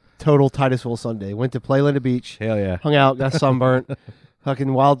like a total Titusville Sunday. Went to Playland Beach, Hell yeah. hung out, got sunburnt.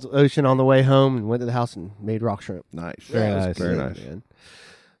 Fucking Wild Ocean on the way home, and went to the house and made rock shrimp. Nice. Very Yeah, it was nice. Very good, nice. man.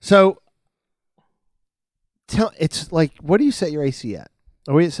 So, it's like, what do you set your AC at?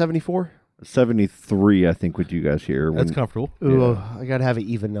 Are we at 74? 73, I think, with you guys here. That's When- comfortable. Ooh, I gotta have an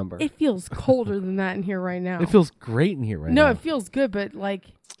even number. It feels colder than that in here right now. It feels great in here right no, now. it feels good, but like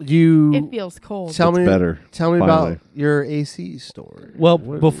You it feels cold. tell It's me better, Tell me finally. about your AC story. Well,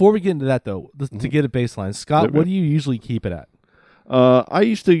 before we get into that though, to get a baseline, Scott, Wait a what minute. do you usually keep it at? I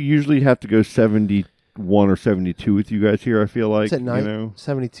used to usually have to go 72 71 or 72 with you guys here. I feel like It's at night. You know?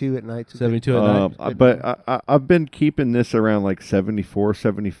 72 at night. 72 at night. But I've been keeping this around like 74,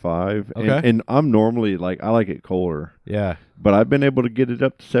 75. Okay. And I'm normally like, I like it colder. Yeah. But I've been able to get it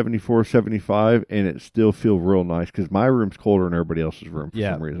up to 74, 75, and it still feels real nice because my room's colder than everybody else's room for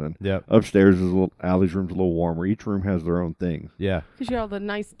some reason. Yep. Upstairs is a little, Allie's room's a little warmer. Each room has their own thing. Yeah. Because you got all the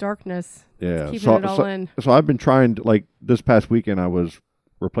nice darkness. Yeah. Keeping it all in. So I've been trying to, like, this past weekend I was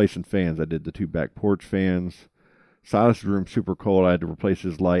replacing fans. I did the 2 back porch fans. Silas's room's super cold. I had to replace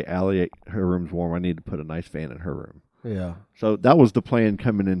his light. Allie, her room's warm. I need to put a nice fan in her room. Yeah. So that was the plan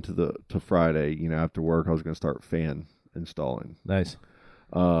coming into to Friday. You know, after work, I was going to start fan installing. Nice.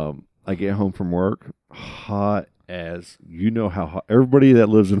 I get home from work, hot as how hot. Everybody that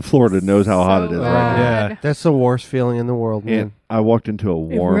lives in Florida knows how hot it is right now. Yeah. That's the worst feeling in the world, man. And I walked into a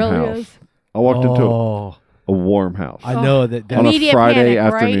It warm really house. is. I walked into Oh, a warm house I know that. on a Immediate Friday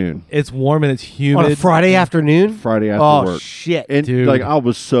panic, right? afternoon. It's warm and it's On humid. a Friday afternoon? Friday after Oh, work. shit. And Dude. like I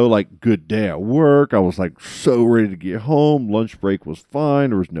was so like good day at work. I was like so ready to get home. Lunch break was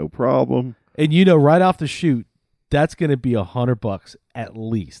fine. There was no problem. And right off the shoot, that's going to be $100 at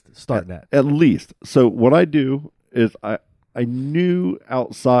least starting at. At least. So what I do is I knew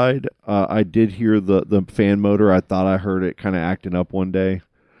outside. I did hear the fan motor. I thought I heard it kind of acting up one day,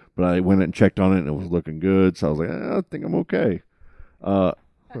 but I went and checked on it and it was looking good. So I was like, I think I'm okay.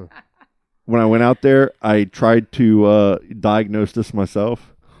 When I went out there, I tried to diagnose this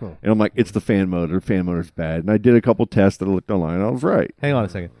myself. And I'm like, it's the fan motor. The fan motor's bad. And I did a couple tests that I looked online. And I was right. Hang on a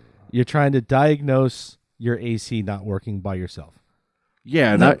second. You're trying to diagnose your AC not working by yourself.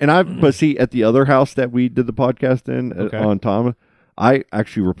 Yeah, but see, at the other house that we did the podcast in Okay. on Tom, I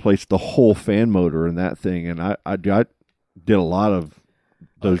actually replaced the whole fan motor in that thing, and I did a lot of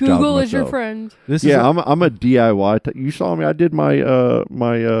those jobs Google is your myself. friend. This Yeah, is I'm a DIY. You saw me. I did my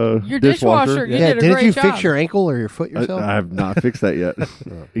my Your dishwasher. dishwasher. You Yeah, did a didn't great you job. fix your ankle or your foot yourself? I have not fixed that yet.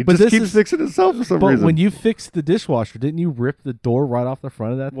 He But just this keeps is- fixing itself for some but reason. when you fixed the dishwasher, didn't you rip the door right off the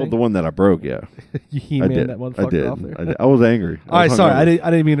front of that well, thing? the one that I broke, yeah, You I He-Man did. that I motherfucker did. off there. I was angry. All right, was sorry. hungover.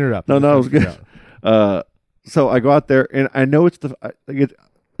 I didn't mean to interrupt. No, Just it was trying to figure good. out. So I go out there and I know it's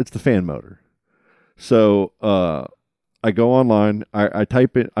it's the fan motor. So I go online, I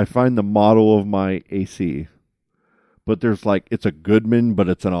type in, I find the model of my AC, but there's like it's a Goodman, but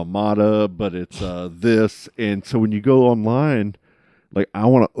it's an Armada, but it's this, and so when you go online, like I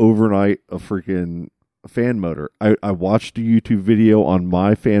want to overnight a freaking fan motor. I watched a YouTube video on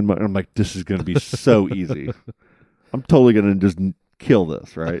my fan motor. And I'm like, this is gonna be so easy. I'm totally gonna just kill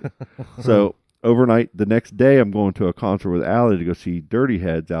this, right? So overnight, the next day, I'm going to a concert with Allie to go see Dirty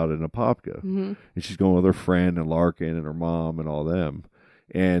Heads out in Apopka. Mm-hmm. And she's going with her friend and Larkin and her mom and all them.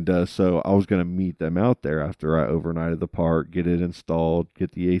 And so I was going to meet them out there after I overnighted the park, get it installed,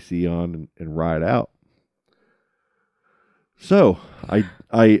 get the AC on, and ride out. So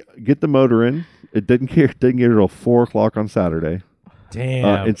I get the motor in. It didn't get it till 4 o'clock on Saturday.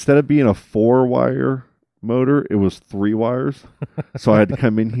 Damn. Instead of being a 4-wire motor, it was 3 wires. So I had to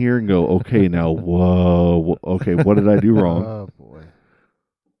come in here and go, okay, now, whoa, okay, what did I do wrong? Oh, boy.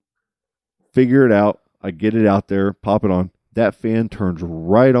 Figure it out. I get it out there, pop it on. That fan turns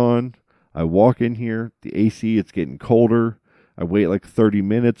right on. I walk in here, the AC, it's getting colder. I wait like 30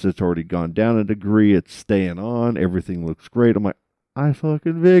 minutes. It's already gone down a degree. It's staying on. Everything looks great. I'm like, I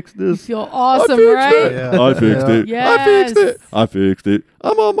fucking fixed You this. feel awesome, I fixed right? it. Yeah. I fixed it. I fixed it. Yes. I fixed it.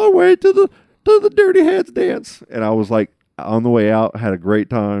 I'm on my way to the Dirty Heads dance. And I was like, on the way out, had a great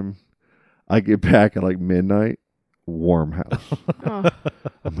time. I get back at like midnight, warm house. Oh.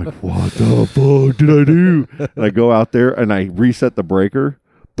 I'm like, what the fuck did I do? And I go out there and I reset the breaker.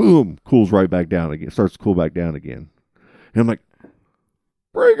 Boom, cools right back down again. Starts to cool back down again. And I'm like,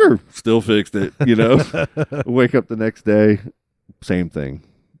 breaker, still fixed it. You know, wake up the next day, same thing.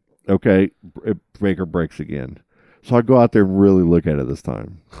 Okay, breaker breaks again. So I go out there and really look at it this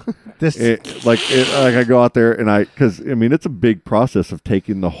time. Like I go out there and because I mean it's a big process of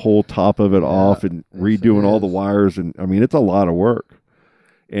taking the whole top of it off and redoing all the wires, and I mean it's a lot of work.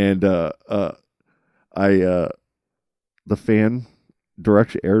 And the fan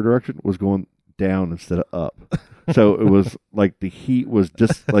air direction was going down instead of up. So it was like the heat was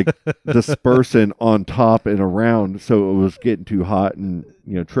just like dispersing on top and around, so it was getting too hot and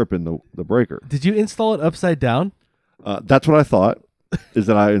tripping the breaker. Did you install it upside down? That's what I thought, is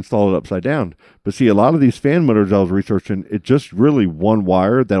that I installed it upside down. But see, a lot of these fan motors I was researching, it's just really one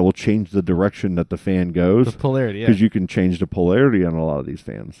wire that will change the direction that the fan goes. The polarity, yeah. Because you can change the polarity on a lot of these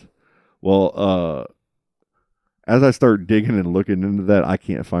fans. Well, as I start digging and looking into that, I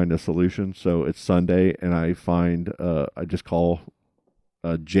can't find a solution. So it's Sunday, and I find I just call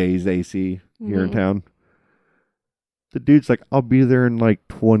Jay's AC here in town. The dude's like, I'll be there in like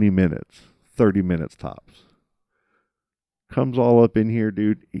 20 minutes, 30 minutes tops. Comes all up in here,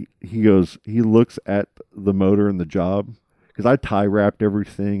 dude. He goes, he looks at the motor and the job, because I tie wrapped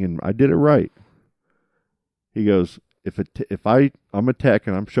everything and I did it right. He goes, I'm a tech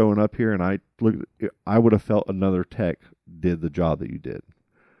and I'm showing up here and I would have felt another tech did the job that you did.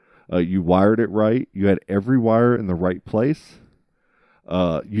 You wired it right. You had every wire in the right place.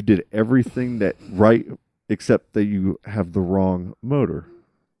 You did everything that right, except that you have the wrong motor.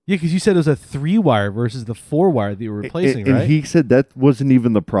 Yeah, because you said it was a 3-wire versus the 4-wire that you were replacing, right? And he said that wasn't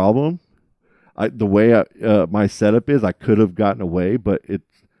even the problem. The way my setup is, I could have gotten away, but it's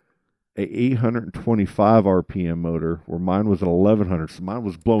a 825 RPM motor, where mine was at 1100. So mine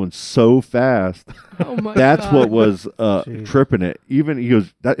was blowing so fast. Oh my That's God. what was tripping it. Even he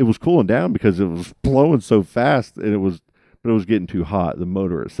goes, that it was cooling down because it was blowing so fast, and it was getting too hot. The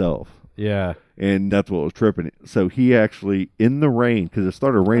motor itself. Yeah. And that's what was tripping it. So he actually, in the rain, because it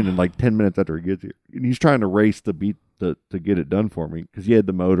started raining like 10 minutes after he gets here, and he's trying to race to get it done for me, because he had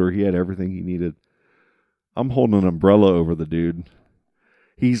the motor, he had everything he needed. I'm holding an umbrella over the dude.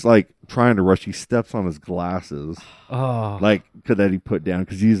 He's like trying to rush. He steps on his glasses, like that he put down,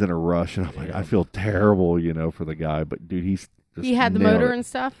 because he's in a rush. And I'm like, I feel terrible, for the guy. But dude, he had the motor and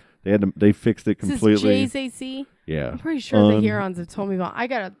stuff. They fixed it completely. This is Jay's AC. Yeah, I'm pretty sure the Hurons have told me about. I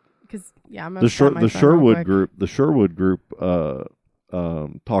gotta, because I'm gonna the Sherwood group. The Sherwood group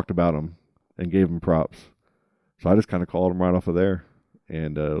talked about him and gave him props. So I just kind of called him right off of there,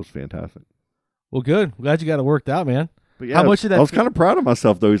 and it was fantastic. Well, good. Glad you got it worked out, man. But yeah, how much did that? I was kind of proud of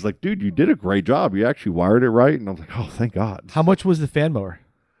myself, though. He's like, "Dude, you did a great job. You actually wired it right." And I was like, "Oh, thank God." How much was the fan mower?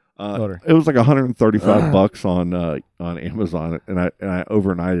 Motor? It was like $135 on Amazon, and I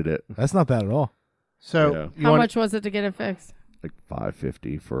overnighted it. That's not bad at all. So how much was it to get it fixed? Like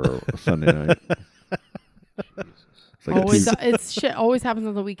 $550 for a Sunday night. It's like shit always happens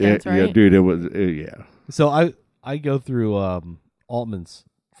on the weekends, right? Yeah, dude, it was yeah. So I go through Altman's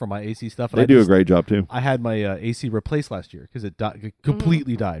for my AC stuff. They do a great job too. I had my AC replaced last year because it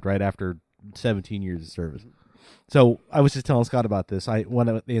completely died right after 17 years of service. So I was just telling Scott about this.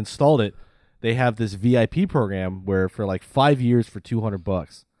 When they installed it, they have this VIP program where for like 5 years for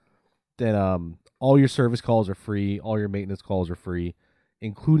 $200, then all your service calls are free, all your maintenance calls are free,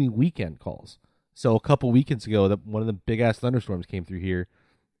 including weekend calls. So a couple weekends ago, one of the big ass thunderstorms came through here,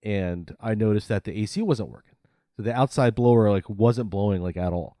 and I noticed that the AC wasn't working. So the outside blower wasn't blowing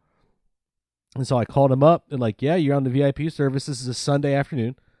at all. And so I called him up and yeah, you're on the VIP service. This is a Sunday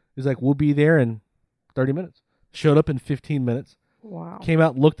afternoon. He's like, we'll be there in 30 minutes. Showed up in 15 minutes. Wow. Came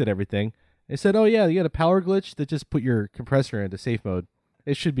out, looked at everything. They said, oh yeah, you got a power glitch that just put your compressor into safe mode.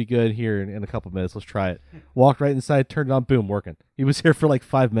 It should be good here in a couple minutes. Let's try it. Walked right inside, turned it on, boom, working. He was here for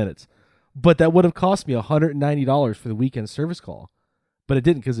 5 minutes. But that would have cost me $190 for the weekend service call. But it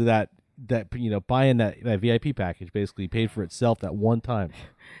didn't because of that buying that VIP package basically paid for itself that one time.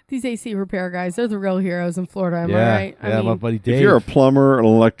 These AC repair guys, they're the real heroes in Florida, am I right? Yeah, my buddy Dave. If you're a plumber, an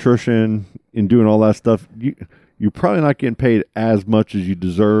electrician, and doing all that stuff, you're probably not getting paid as much as you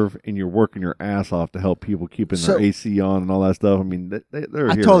deserve, and you're working your ass off to help people keeping their AC on and all that stuff. I mean, they're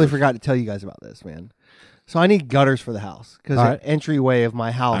I heroes. totally forgot to tell you guys about this, man. So I need gutters for the house because the entryway of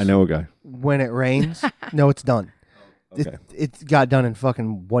my house. I know a guy. When it rains, no, it's done. Okay. It got done in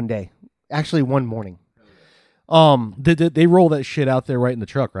fucking one day. Actually, one morning. They roll that shit out there right in the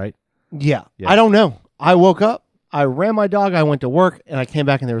truck, right? Yeah. I don't know. I woke up, I ran my dog, I went to work, and I came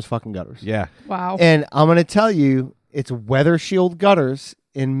back and there was fucking gutters. Yeah. Wow. And I'm going to tell you, it's Weather Shield Gutters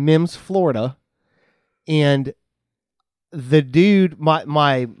in Mims, Florida. And the dude,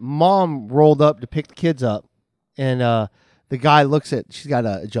 my mom rolled up to pick the kids up, and the guy looks at, she's got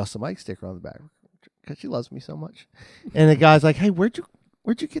a Adjust the Mic sticker on the back because she loves me so much. And the guy's like, hey, where'd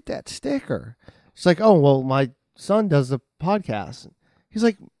you get that sticker? She's like, oh, well, my son does the podcast. He's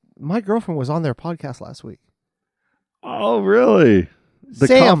like, my girlfriend was on their podcast last week. Oh, really? The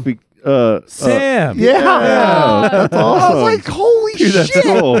Sam. coffee. Sam. Yeah. That's awesome. I was like, holy Dude, that's shit,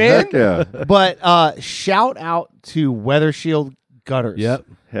 cool. man. Heck yeah. But shout out to Weather Shield Gutters. Yep.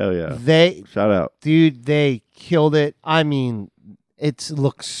 Hell yeah. They Shout out. Dude, they killed it. I mean, it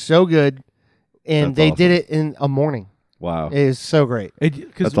looks so good. And That's they awesome. did it in a morning. Wow. It is so great.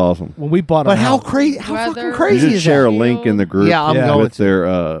 That's awesome. When we bought But a how house, crazy? How Weather- fucking You crazy should is share that? a link in the group Yeah, I'm going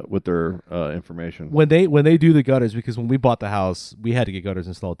with their information. when they do the gutters, because when we bought the house, we had to get gutters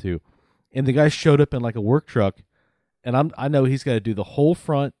installed too, and the guy showed up in a work truck, and I know he's got to do the whole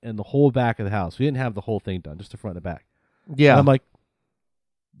front and the whole back of the house. We didn't have the whole thing done, just the front and the back. Yeah. And I'm like,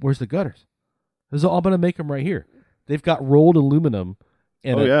 where's the gutters? I'm going to make them right here. They've got rolled aluminum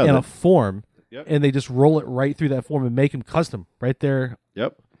and, Oh, yeah, and a that- form, Yep. and they just roll it right through that form and make them custom right there.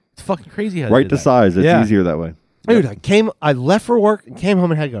 Yep. It's fucking crazy how they Right did to that. size. It's Yeah. easier that way. Dude, I left for work and came home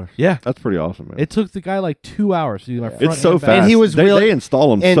and had gutters. Yeah, That's pretty awesome, man. it took the guy like 2 hours to do my front It's so and back. fast. And he was they, really- they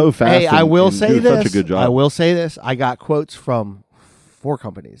install them And so fast. hey, I and- will and say do this. Such a good job. I will say this. I got quotes from 4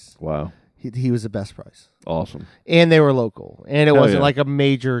 companies. Wow. He was the best price, Awesome. and they were local, and it Hell wasn't yeah. like a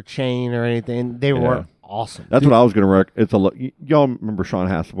major chain or anything. They were Yeah. awesome. That's what I was going to rec. It's a y'all remember Sean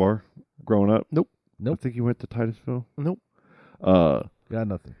Hasselbar growing up? Nope. I think he went to Titusville. Nope. Got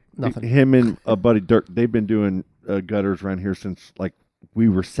nothing. Nothing. Him and a buddy Dirk, they've been doing gutters around here since like we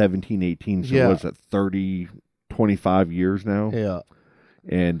were 17, 18. So Yeah. what's that, 30, 25 years now? Yeah.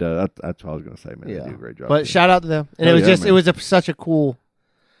 And that's what I was going to say, man. Yeah. They do a great job. But shout out to them, and Oh, it was yeah, just man. it was such a cool.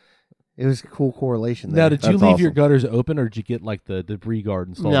 It was a cool correlation there. Now, did you That's leave your awesome. gutters open, or did you get like the debris guard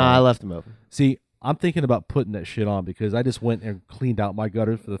installed? No, on I it? left them open. See, I'm thinking about putting that shit on because I just went and cleaned out my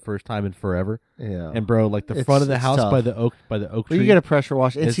gutters for the first time in forever. Yeah. And bro, like the It's- front of the it's house tough. by the oak Well, tree. you get a pressure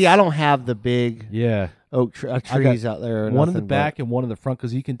wash, and see, It's- I don't have the big yeah, trees out there. or one in the nothing, back and one in the front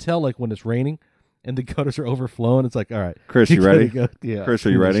because you can tell like when it's raining and the gutters are overflowing. It's like, all right, Chris, you gotta ready? go. Yeah. Chris,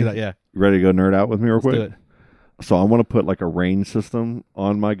 are you ready? Yeah, You ready to go nerd out with me real let's quick? do it. So I want to put like a rain system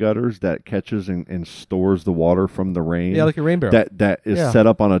on my gutters that catches and stores the water from the rain. Yeah, like a rain barrel. that is Yeah. set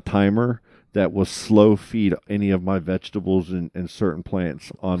up on a timer that will slow feed any of my vegetables and certain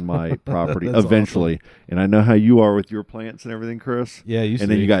plants on my property That's eventually. And I know how you are with your plants and everything, Chris. Yeah, you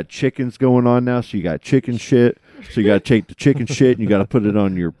And then you got chickens going on now, so you got chicken shit. So you got to take the chicken shit and you got to put it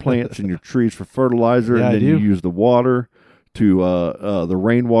on your plants and your trees for fertilizer, Yeah, I and then do. you use the water to the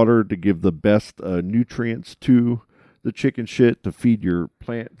rainwater to give the best nutrients to the chicken shit to feed your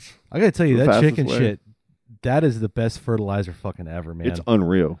plants. I gotta tell you the that fastest chicken way. shit. That is the best fertilizer fucking ever, man. It's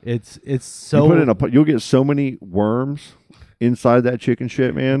unreal. It's so You put it in a you'll get so many worms inside that chicken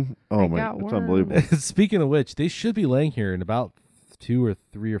shit, man. Oh I my, got it's worms. unbelievable. Speaking of which, they should be laying here in about 2 or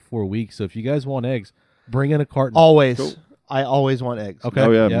 3 or 4 weeks. So if you guys want eggs, bring in a carton. Always, Cool. I always want eggs. Okay.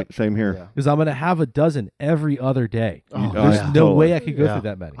 Oh yeah, Yep. same here, Yeah. Because I'm gonna have a dozen every other day. Oh, There's yeah. no Totally. way I could go Yeah. through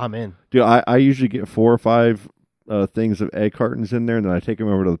that many. I'm in. dude. I usually get 4 or 5 things of egg cartons in there, and then I take them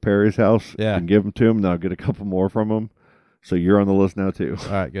over to the Perry's house Yeah. and give them to him. And I'll get a couple more from them. So you're on the list now too.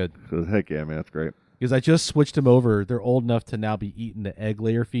 All right, good. So heck yeah, man, that's great. Because I just switched them over. They're old enough to now be eating the egg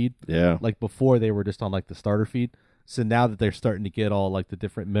layer feed. Yeah. Like before, they were just on like the starter feed. So now that they're starting to get all like the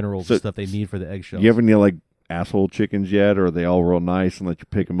different minerals So- and stuff they need for the egg shells. You have any like asshole chickens yet, or are they all real nice and let you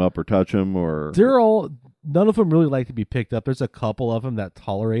pick them up or touch them, or They're all, none of them really like to be picked up. There's a couple of them that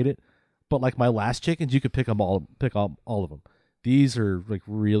tolerate it, but like my last chickens, you could pick all of them. These are like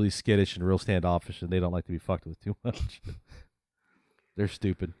really skittish and real standoffish, and they don't like to be fucked with too much. They're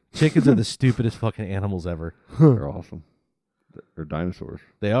stupid. Chickens are the stupidest fucking animals ever. they're awesome. They're dinosaurs.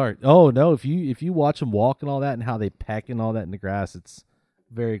 They are. Oh no, if you watch them walk and all that, and how they peck and all that in the grass, it's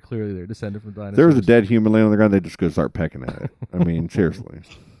very clearly they're descended from dinosaurs. If there was a dead human laying on the ground, they just go start pecking at it. I mean, seriously,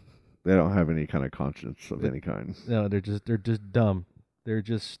 they don't have any kind of conscience of any kind. No, they're just dumb. They're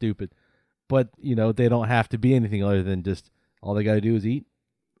just stupid. But you know they don't have to be anything other than just all they got to do is eat,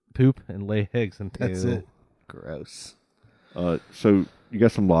 poop, and lay eggs, and that's Ew. it. Gross. So you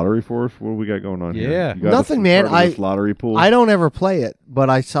got some lottery for us? What do we got going on here? Yeah. You got Nothing, us man. part of this lottery pool. I don't ever play it, but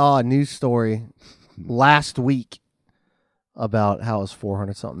I saw a news story last week about how it's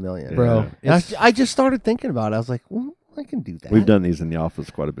 400 something million. Bro, And it's, I just started thinking about it. I was like, well, I can do that. We've done these in the office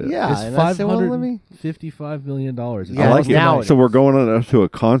quite a bit. Yeah. it's and I said, well, let me. $555 million. It's Yeah, I like almost it. now like- So we're going on to a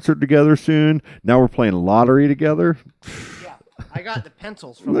concert together soon. Now we're playing lottery together. I got the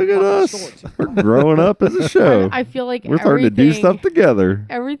pencils from Look at us. We're growing up as a show. I feel like We're starting to do everything- stuff together.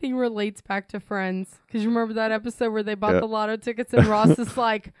 Everything relates back to Friends. Because you remember that episode where they bought Yeah. the lotto tickets and Ross is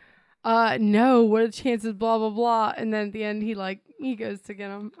like, no, what are the chances, blah, blah, blah. And then at the end, he goes to get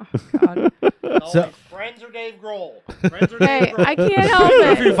them. Oh, God. So- friends are Dave Grohl. Friends are Hey, I can't help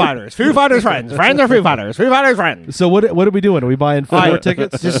Foo it. Fighters. Foo Fighters friends. Friends are Foo Fighters. Foo Fighters friends. So what are we doing? Are we buying 4 All more right,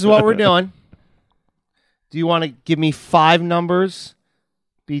 tickets? This is what we're doing. Do you want to give me 5 numbers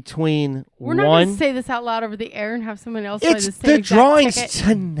between We're not going to one? say this out loud over the air and have someone else buy It's the same the exact drawings ticket.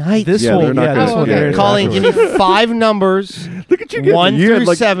 tonight. This Yeah, one, they're not yeah, gonna this Oh, one. okay. airs Colleen, give afterwards. me 5 numbers. Look at you getting 1 you through had,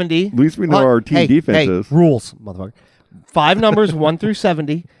 like, 70. At least we know our team defense hey, is. rules, motherfucker. 5 numbers, 1 through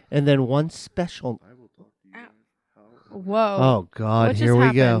 70, and then 1 special. Whoa. Oh God, What here just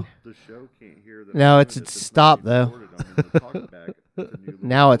we go. happened? The show can't hear that. No, it's stopped though.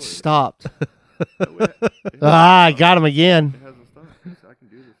 Now it's stopped. I got him again.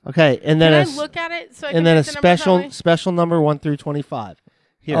 Okay, and Can then I a, look at it so I can and then a make the numbers that way? special number 1 through 25.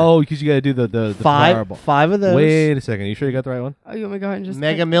 Here. Oh, because you got to do the Powerball. Five of those. Wait a second. You sure you got the right one? Oh, you want me to go ahead and just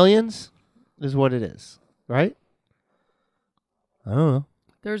Mega pick? Millions is what it is, right? I don't know.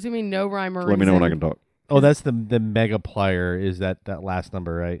 There's gonna be no rhyme or Let me know when I reason. can talk. Oh, that's the mega plier. Is that last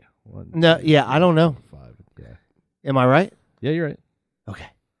number, right? One, No, two, yeah, I don't know. 5. Yeah. Am I right? Yeah, you're right. Okay.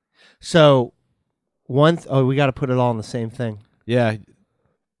 So we got to put it all in the same thing. Yeah.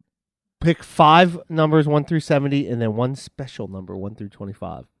 Pick 5 numbers 1 through 70, and then one special number 1 through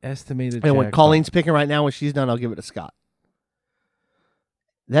 25. Estimated. And when jackpot. Colleen's picking right now, when she's done, I'll give it to Scott.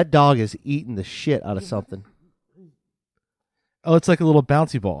 That dog is eating the shit out of something. Oh, it's like a little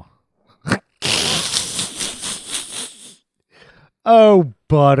bouncy ball. Oh,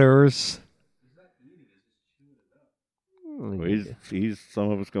 Butters. Well, he's some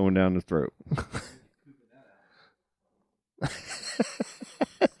of us going down his throat.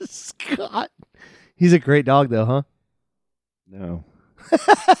 Scott. He's a great dog, though, huh? No.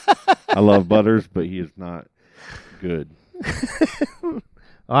 I love Butters, but he is not good. All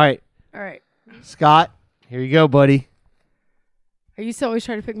right, All right. Scott, here you go, buddy. I used to always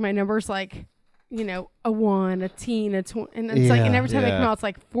try to pick my numbers like, a 1, a teen, a 20. And it's like, and every time I come Yeah. out, it's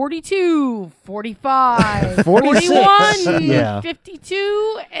like 42, 45, 46. 41, Yeah.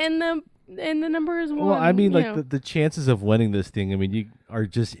 52, and the number is 1. Well, I mean, you like know. the chances of winning this thing. I mean, you are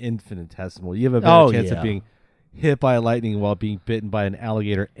just infinitesimal. You have a better chance yeah. of being hit by lightning while being bitten by an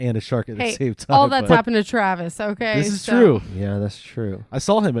alligator and a shark at the Hey, same time. all that's but happened to Travis, okay? This is So true. Yeah, that's true. I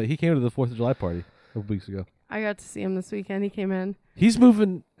saw him. He came to the 4th of July party a couple weeks ago. I got to see him this weekend. He came in. He's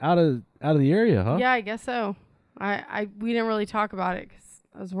moving out of the area, huh? Yeah, I guess so. We didn't really talk about it because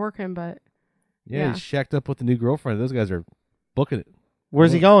I was working, but Yeah, Yeah. he's shacked up with a new girlfriend. Those guys are booking it.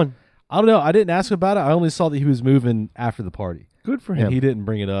 Where's he going? I don't know. I didn't ask him about it. I only saw that he was moving after the party. Good for And him. he didn't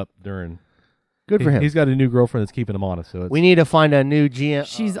bring it up during. Good for him. He's got a new girlfriend that's keeping him honest. So it's, We need to find a new GM.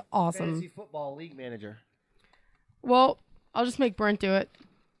 she's awesome. Fantasy football league manager. Well, I'll just make Brent do it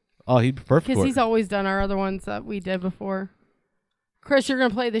oh, he'd be perfect. because for he's it. always done our other ones that we did before. Chris, you're going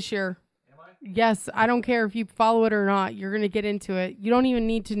to play this year. Yes, I don't care if you follow it or not. You're going to get into it. You don't even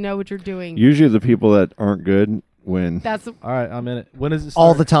need to know what you're doing. Usually the people that aren't good win. That's All right, I'm in it. When is it?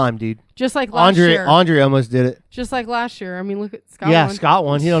 All start? the time, dude. just like last year. Andre almost did it. Just like last year. I mean, look at Scott. Yeah, won. Scott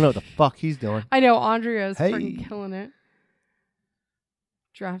won. He don't know what the fuck he's doing. I know Andrea's Hey. freaking killing it.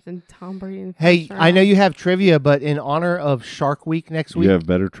 Drafting Tom Brady. In the Hey, first round. I know you have trivia, but in honor of Shark Week next week, You have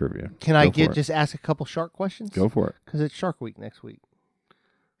better trivia. can I Go for it. just ask a couple shark questions? Go for it. Because it's Shark Week next week.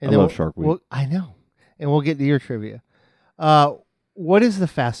 I then love Shark Week. I know. And we'll get to your trivia. What is the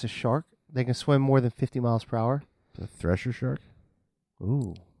fastest shark? They can swim more than 50 miles per hour. The thresher shark.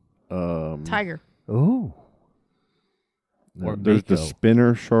 Ooh. Tiger. Ooh. Or There's the Mako.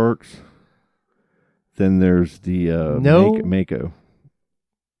 spinner sharks. Then there's the No. Mako.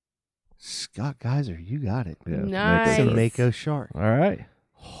 Scott Geyser, you got it. Yeah, Nice. It's a Mako. Mako shark. All right,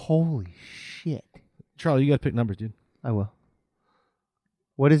 Holy shit. Charlie, you got to pick numbers, dude. I will.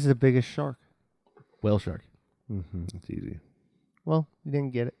 What is the biggest shark? Whale shark. Mm-hmm. It's easy. Well, you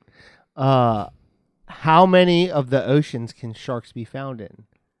didn't get it. How many of the oceans can sharks be found in?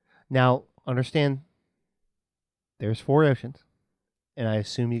 Now, understand, there's 4 oceans, and I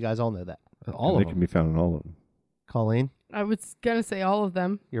assume you guys all know that. All And of they them. can be found in all of them. Colleen, I was going to say all of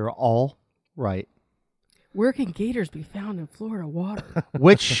them. you're all right. Where can gators be found in Florida water?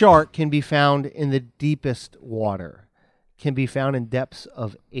 Which shark can be found in the deepest water? Can be found in depths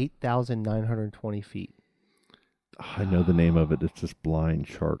of 8,920 feet. I know the name of it. It's this blind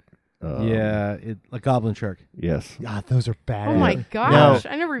shark. Yeah, a goblin shark. Yes. God, those are bad. Oh my gosh.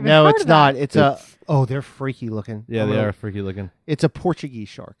 I never even No, heard it's of not. that. It's a. They're freaky looking. Yeah, they are freaky looking. It's a Portuguese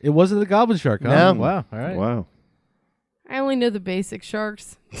shark. It wasn't the goblin shark. Huh? No. Wow. All right. Wow. I only know the basic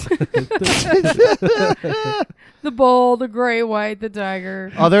sharks. The bull, the gray white, the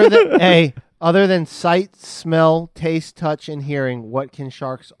tiger. Other than sight, smell, taste, touch, and hearing, what can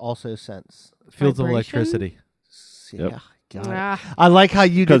sharks also sense? Fields of Vibration? electricity. Yep. Yeah, got it. Ah, I like how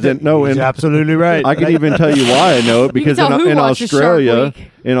you did 'Cause that. no, He's and- absolutely right. I can even tell you why I know it because tell who in watches Shark Australia,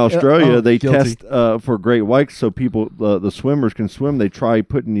 Week. they guilty. test for great whites so people the swimmers can swim. They try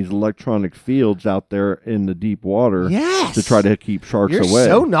putting these electronic fields out there in the deep water Yes. to try to keep sharks You're away.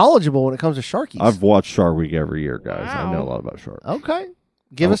 so knowledgeable when it comes to sharkies. I've watched Shark Week every year, guys. I know a Wow. lot about sharks. Okay.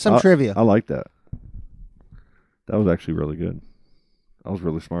 Give us some trivia. I like that. That was actually really good. That was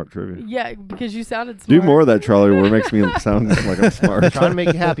really smart trivia. yeah, because you sounded smart. Do more of that, Charlie, where it makes me sound like I'm smart. Trying to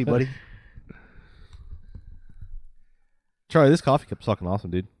make you happy, buddy. Charlie, this coffee cup's fucking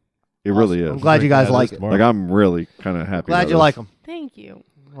awesome, dude. It really is. I'm glad you guys Yeah, like this it. tomorrow. Like I'm really kind of happy. Glad about you this. like them. Thank you.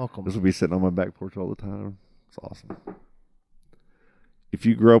 Welcome. This will be sitting on my back porch all the time. It's awesome. if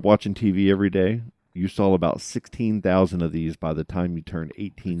you grew up watching TV every day, you saw about 16,000 of these by the time you turned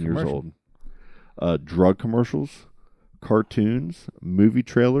 18 years old. Drug commercials, cartoons, movie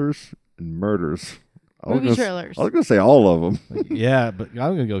trailers, and murders. Movie trailers. I was going to say all of them. Yeah, but I'm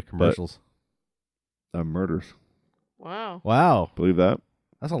gonna go with commercials. Murders. Wow. Wow, Believe that?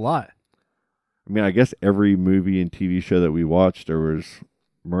 that's a lot. I mean, I guess every movie and TV show that we watched, there was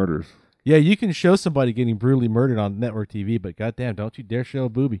murders. Yeah, you can show somebody getting brutally murdered on network TV, but goddamn, don't you dare show a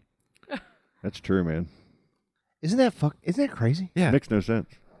booby. That's true, man. Isn't that crazy? Yeah, Makes no sense.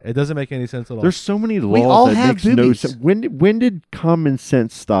 it doesn't make any sense at all. There's so many We laws all that have makes no boobies. sense. When did common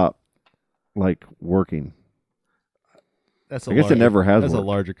sense stop, like, working? That's I guess it never has That's a worked.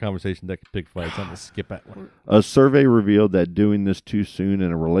 larger conversation that could pick fights. I'm gonna skip that one. A survey revealed that doing this too soon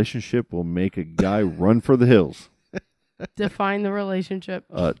in a relationship will make a guy run for the hills. Define the relationship.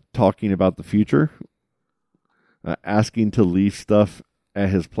 Talking about the future, asking to leave stuff at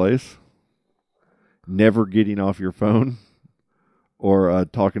his place, never getting off your phone, or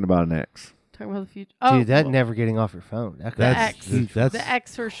talking about an ex. Talking about the future. Dude, that well, never getting off your phone. That the X. That's The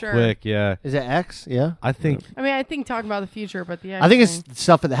X for sure. quick. Yeah, is it X? Yeah. I think I mean, I think talking about the future, but the X I think thing. it's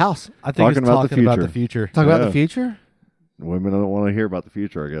stuff at the house. it's Talking about the talking about the future. future. Talk about Yeah. the future. Women don't want to hear about the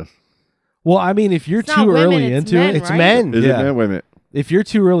future, I guess. Well, I mean, if you're It's not too women, early it's into men, it, It's right? men. Is Yeah. it men, women? if you're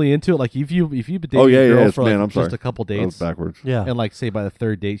too early into it, like if you've been dating Oh, yeah, a girl yeah, it's for men. like I'm sorry. just a couple That was dates, backwards. Yeah. and like say by the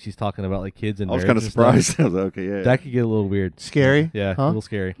third date she's talking about like kids and I was kind of marriage and stuff, surprised. I was like, okay, yeah. that could get a little weird. Scary. Yeah, Huh? a little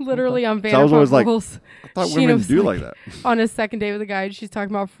scary. Literally on So I was always Vanderpump like- Rules. I thought Sheena women was do like- like that. On a second date with a guy, she's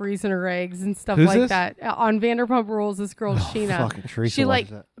talking about freezing her eggs and stuff Who's like this? that. On Vanderpump Rules, this girl Sheena, Fucking Teresa she loves like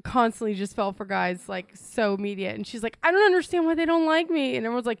that. constantly just fell for guys like so immediate, and she's like, I don't understand why they don't like me, and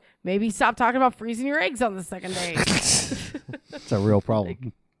everyone's like, maybe stop talking about freezing your eggs on the second date. It's a real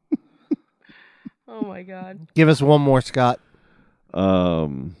problem. Oh my god. Give us one more, Scott.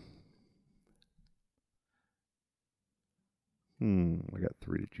 I got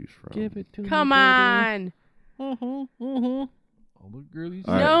 3 to choose from. Give it to Come me, on. All the girlies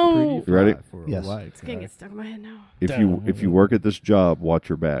All right. No. pretty You ready? fly for a Yes. life, It's gonna get stuck in my head now. If you work at this job, watch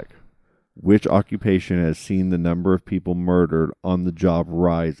your back. Which occupation has seen the number of people murdered on the job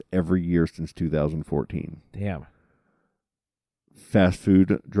rise every year since 2014? Damn. Fast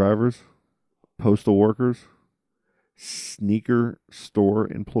food drivers, postal workers, sneaker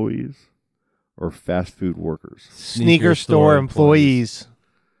store employees, or fast food workers? Sneaker store employees.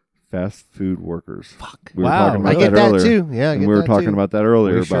 Fast food workers. Fuck. We were Wow. talking I about get that earlier. too. Yeah, I And get we were that talking too. about that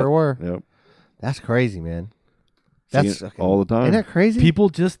earlier. We about, sure were. Yep. That's crazy, man. Seeing That's it fucking- all the time. Isn't that crazy? People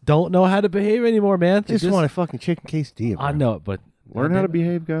just don't know how to behave anymore, man. They just want a fucking chicken quesadilla. I bro. know it, but Learn how to goddamn it.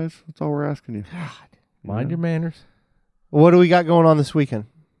 behave, guys. That's all we're asking you. Mind your manners. What do we got going on this weekend?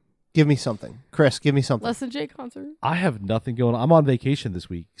 Give me something, Chris. Give me something. Less than J concert. I have nothing going on. I'm on vacation this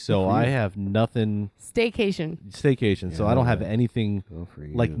week, so I have nothing Staycation. staycation. So I don't have anything Go for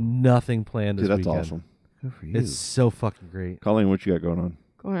you. like nothing planned this Dude, that's weekend. awesome. Good for you. It's so fucking great. Colleen, what you got going on?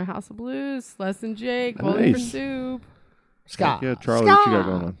 Going to House of Blues. Less than Jake. Bowling for Nice. soup. Scott. Yeah, Charlie, what you got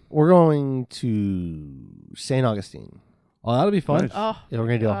going on? We're going to St. Augustine. Oh, that'll be fun. Nice. Oh, Yeah, we're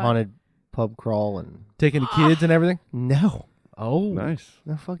gonna do a God. haunted pub crawl and Taking the kids and everything. no, Oh, Nice.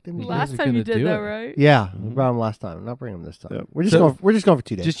 no, fuck them. You last guys are time you gonna did do that, it. right? Yeah, we brought them last time. I'm not bringing them this time. Yep. We're just So- going. We're just going for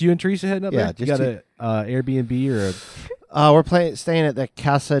 2 days. just you and Teresa heading up Yeah, there. You just got a Airbnb or a we're staying at the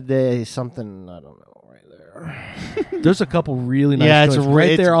Casa de something. I don't know right there. There's a couple really nice Yeah, it's joints a right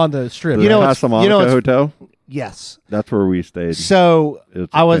it's- there on the strip. The You know, right? it's- Casa Monica it's- Hotel. Yes. That's where we stayed. So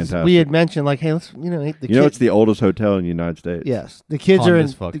It's we fantastic. had mentioned like, hey, let's the You kids. know, it's the oldest hotel in the United States. Yes, the kids Fun are in.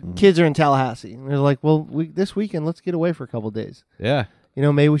 as fuck. The kids are in Tallahassee. And they're like, well, this weekend, let's get away for a couple of days. yeah. You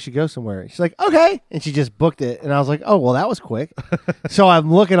know, maybe we should go somewhere. She's like, okay. And she just booked it. And I was like, oh, well, that was quick. So I'm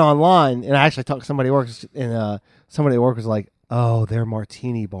looking online, and I actually talked to somebody who works, and somebody at work was like, oh, their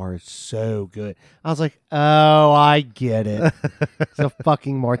martini bar is so good. I was like, oh, I get it. It's a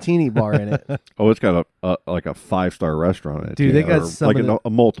fucking martini bar in it. Oh, it's got a like a 5-star restaurant in it. Dude, too, they got or some like of the- a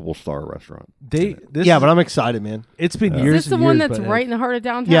multiple star restaurant. This Yeah, is- but I'm excited, man. it's been Yeah. years. Is this the and one years, that's but, right in the heart of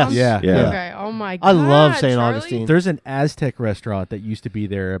downtown? Yes. Yeah. Yeah. Okay. Oh my god. I love St. Charlie? Augustine. There's an Aztec restaurant that used to be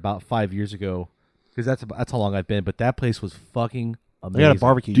there about 5 years ago, because that's how long I've been. But that place was fucking They amazing. got a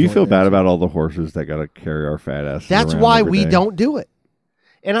barbecue. Do you joint feel there, bad too. about all the horses that got to carry our fat asses? That's around why every we day? don't do it.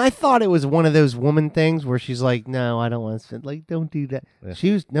 And I thought it was one of those woman things where she's like, "No, I don't want to spend. Like, don't do that." Yeah. She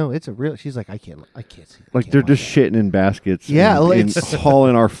was no, it's a real. She's like, "I can't see. Like can't they're watch just that." shitting in baskets. Yeah, and, like, and it's-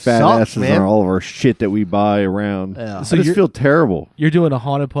 hauling our fat Sucks, asses man. and all of our shit that we buy around. Yeah. So I just you're- feel terrible. You're doing a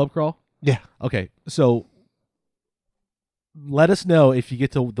haunted pub crawl. Yeah. Okay, so let us know if you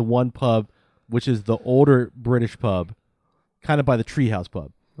get to the one pub, which is the older British pub, kind of by the Treehouse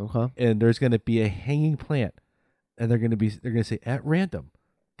Pub. Okay. And there's going to be a hanging plant, and they're going to say at random,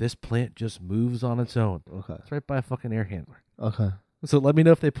 this plant just moves on its own. Okay. It's right by a fucking air handler. Okay. So let me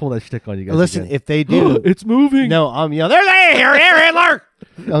know if they pull that shtick on you guys. Listen, again. if they do, it's moving. no, I'm yelling. There's a air handler.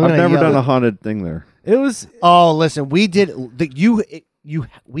 I've never done a haunted thing there. It was. Oh, listen, we did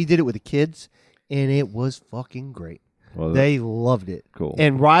we did it with the kids, and it was fucking great. Well, They loved it. Cool.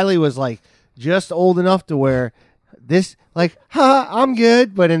 And Riley was like just old enough to where this like, I'm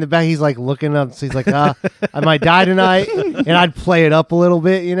good. But in the back, he's like looking up. So he's like, I might die tonight. And I'd play it up a little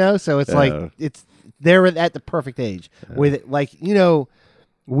bit, So it's like they're at the perfect age with it. Like,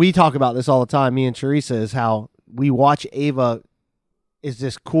 we talk about this all the time. Me and Teresa is how we watch Ava is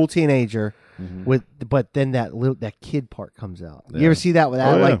this cool teenager but then that kid part comes out. You ever see that with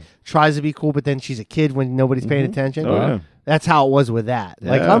that? Like tries to be cool, but then she's a kid when nobody's paying attention. Oh, yeah. That's how it was with that.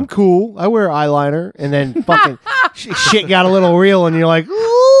 Like, Yeah. I'm cool. I wear eyeliner. And then fucking shit got a little real, and you're like,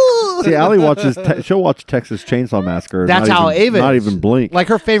 ooh. See, Allie watches. She'll watch Texas Chainsaw Massacre. That's not how even, Ava not is. even blink. Like,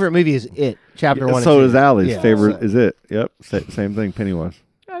 her favorite movie is It, Chapter 1 and 2. So is Allie's Yeah. favorite. Is it? Yep. Same thing. Pennywise.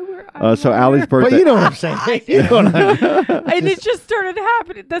 I wear So eyeliner. Allie's birthday. But you know what I'm saying. You know what I mean? And it just started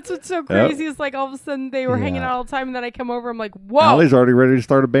happening. That's what's so crazy. Is like all of a sudden they were hanging Yeah. out all the time, and then I come over. I'm like, whoa. Allie's already ready to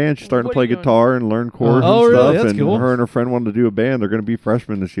start a band. She's starting What to play are you doing? guitar and learn chords Oh, and really? stuff. That's and cool. her and her friend wanted to do a band. They're going to be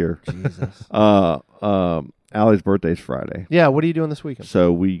freshmen this year. Jesus. Allie's birthday's Friday, Yeah, what are you doing this weekend?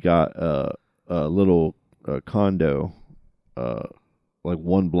 so we got a little condo, like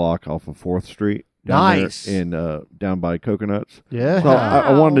one block off of 4th Street. Down there Nice. in down by Coconuts. Yeah. So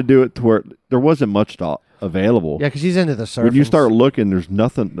I wanted to do it to where there wasn't much available. Yeah, because she's into the surfing. When you start looking, there's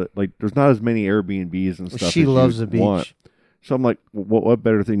nothing there's not as many Airbnbs and stuff. She as loves you the beach. want. So I'm like, what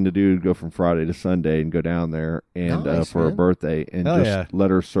better thing to do to go from Friday to Sunday and go down there and Nice, for her man. birthday and Hell just yeah. let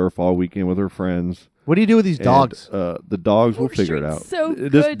her surf all weekend with her friends. What do you do with these And, dogs? the dogs will 4th figure it Street's out. so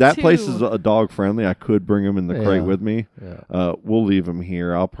This- good, that place too. is a dog friendly. I could bring them in the crate Yeah. with me. Yeah. We'll leave them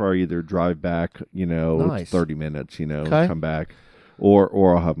here. I'll probably either drive back, Nice. 30 minutes, Okay. come back,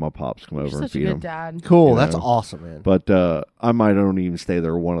 or I'll have my pops come You're over and such a feed good them. dad. Cool. you That's know. awesome, man. But I might only even stay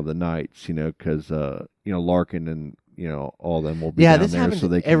there one of the nights, because Larkin and all them will be Yeah, down this there, happens so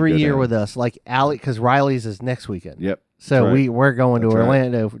they can every go year down. with us. Like Allie, because Riley's is next weekend. Yep. So that's right. we're going to That's right.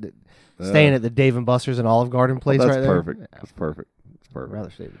 Orlando, staying at the Dave and Buster's and Olive Garden place Well, that's right there. perfect. That's perfect. It's I'd perfect. rather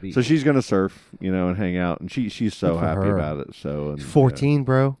stay at the beach. So she's gonna surf, and hang out, and she's so Good for happy her. about it. So and, 14,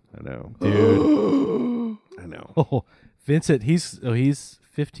 bro. I know, Dude. I know. Oh, Vincent, he's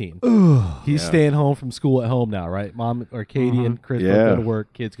 15. He's Yeah. staying home from school at home now, right? Mom or Katie and Chris both Yeah. go to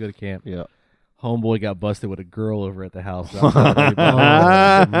work. Kids go to camp. Yeah. Homeboy got busted with a girl over at the house. That was already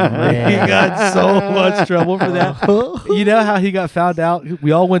Man. he got so much trouble for that. You know how he got found out?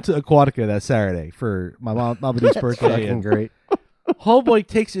 We all went to Aquatica that Saturday for my Mama D's birthday. Fucking And great. homeboy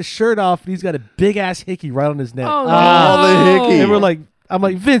takes his shirt off and he's got a big ass hickey right on his neck. Oh, the no. hickey. And I'm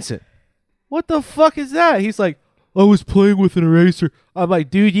like, Vincent, what the fuck is that? He's like, I was playing with an eraser. I'm like,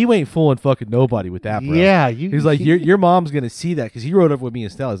 dude, you ain't fooling fucking nobody with that, bro. Yeah, He's like, your mom's gonna see that because he rode up with me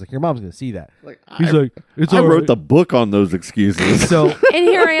and Stella. He's like, your mom's gonna see that. He's like, it's I all wrote right. the book on those excuses. So And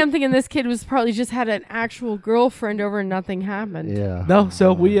here I am thinking this kid was probably just had an actual girlfriend over and nothing happened. Yeah. no,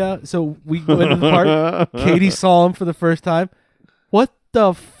 so we went to the park. Katie saw him for the first time. What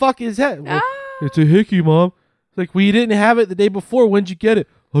the fuck is that? Well, it's a hickey, Mom. It's like, well, you didn't have it the day before. When'd you get it?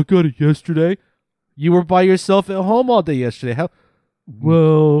 I got it yesterday. You were by yourself at home all day yesterday. How?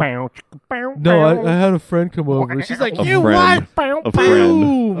 Well, no, I had a friend come over. She's like, A you friend. what? A friend.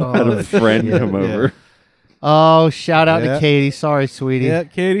 Boom. I had a friend come over. Oh, shout out Yeah. to Katie. Sorry, sweetie. Yeah,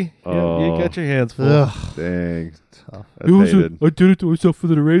 Katie, you Oh. got your hands full. Ugh. Dang. That's It was hated. I did it to myself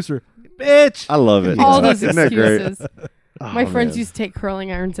with an eraser. Bitch. I love it. All those Isn't that great? excuses. My Oh, friends man. used to take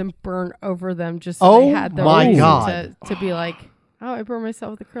curling irons and burn over them just so Oh they had the my reason God. to be like, oh, I burned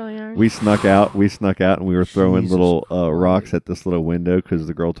myself with a curling iron. We snuck out, and we were throwing Jesus little rocks at this little window because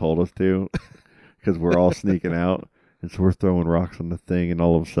the girl told us to, because we're all sneaking out, and so we're throwing rocks on the thing, and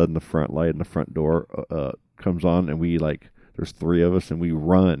all of a sudden the front light in the front door comes on, and we there's 3 of us, and we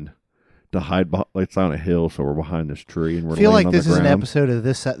run to hide behind. It's on a hill, so we're behind this tree, and we're I feel laying like on this the is an ground. episode of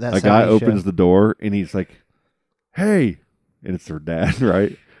that A guy Saturday opens show. the door, and he's like, "Hey," and it's their dad,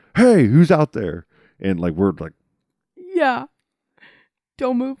 right? "Hey, who's out there?" And we're like. Yeah.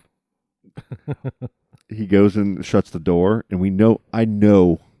 Don't move. He goes and shuts the door, and I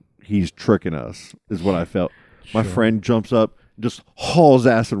know he's tricking us, is what I felt. My friend jumps up, just hauls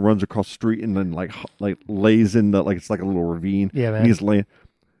ass and runs across the street, and then lays in the it's like a little ravine. Yeah, man. And he's laying.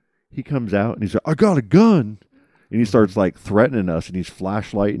 He comes out and he's like, "I got a gun," and he starts threatening us, and he's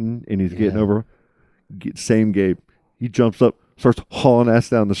flashlighting, and he's getting over. Same game. He jumps up, starts hauling ass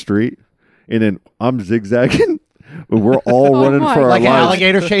down the street, and then I'm zigzagging. And we're all Oh running my for our Like an lives.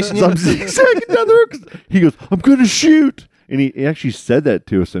 alligator chasing So you. I'm zigzagging down the road 'cause he goes, I'm going to shoot. And he actually said that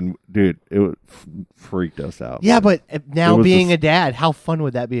to us, and dude, it freaked us out. Yeah, man. but now It was being just- a dad, how fun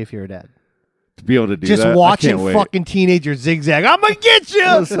would that be if you're a dad? to be able to do Just that, watching I can't wait. fucking teenagers zigzag. I'm gonna get you.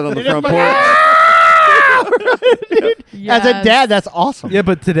 I'll sit on the front porch. As a dad, that's awesome. Yeah,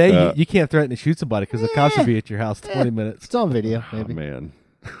 but today Yeah. you can't threaten to shoot somebody because the cops will be at your house 20 minutes. It's on video, Oh, maybe. man.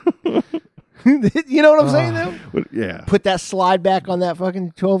 You know what I'm saying, though? But, yeah. Put that slide back on that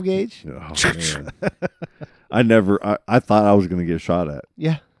fucking 12 gauge. Oh, man. I thought I was going to get shot at.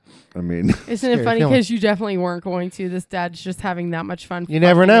 Yeah. I mean, Isn't it Scary funny feeling. because you definitely weren't going to? This dad's just having that much fun. You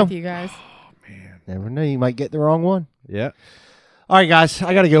never fucking know. with you guys. Never know. You might get the wrong one. Yeah. All right, guys.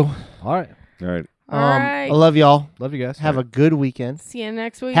 I got to go. All right. all right. All right. I love y'all. Love you guys. Have a good weekend. See you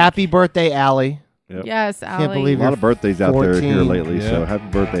next week. Happy birthday, Allie. Yep. Yes, Allie. Can't believe A lot of birthdays out there here 14. lately, so Yeah. happy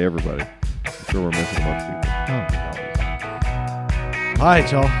birthday, everybody. I'm sure we're missing a bunch of people. All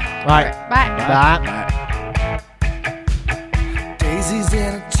right, y'all. All right. Bye. Bye. Daisy's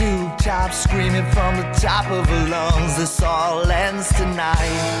in a tube top, screaming from the top of her lungs. This all ends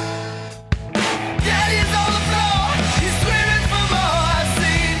tonight. Daddy's on the floor, he's screaming for more.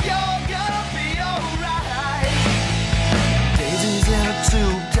 Saying you're gonna be alright. Daisy's in a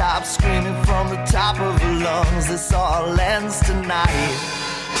tube top, screaming from the top of her lungs. This all ends tonight.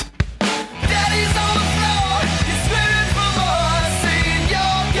 Daddy's on the floor, he's screaming for more. Saying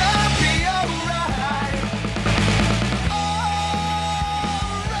you're gonna be alright.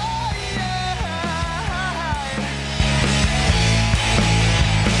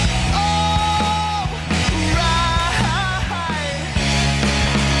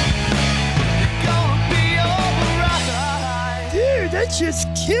 Dude, that shit's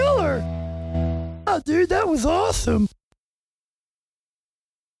killer. Oh, dude, that was awesome.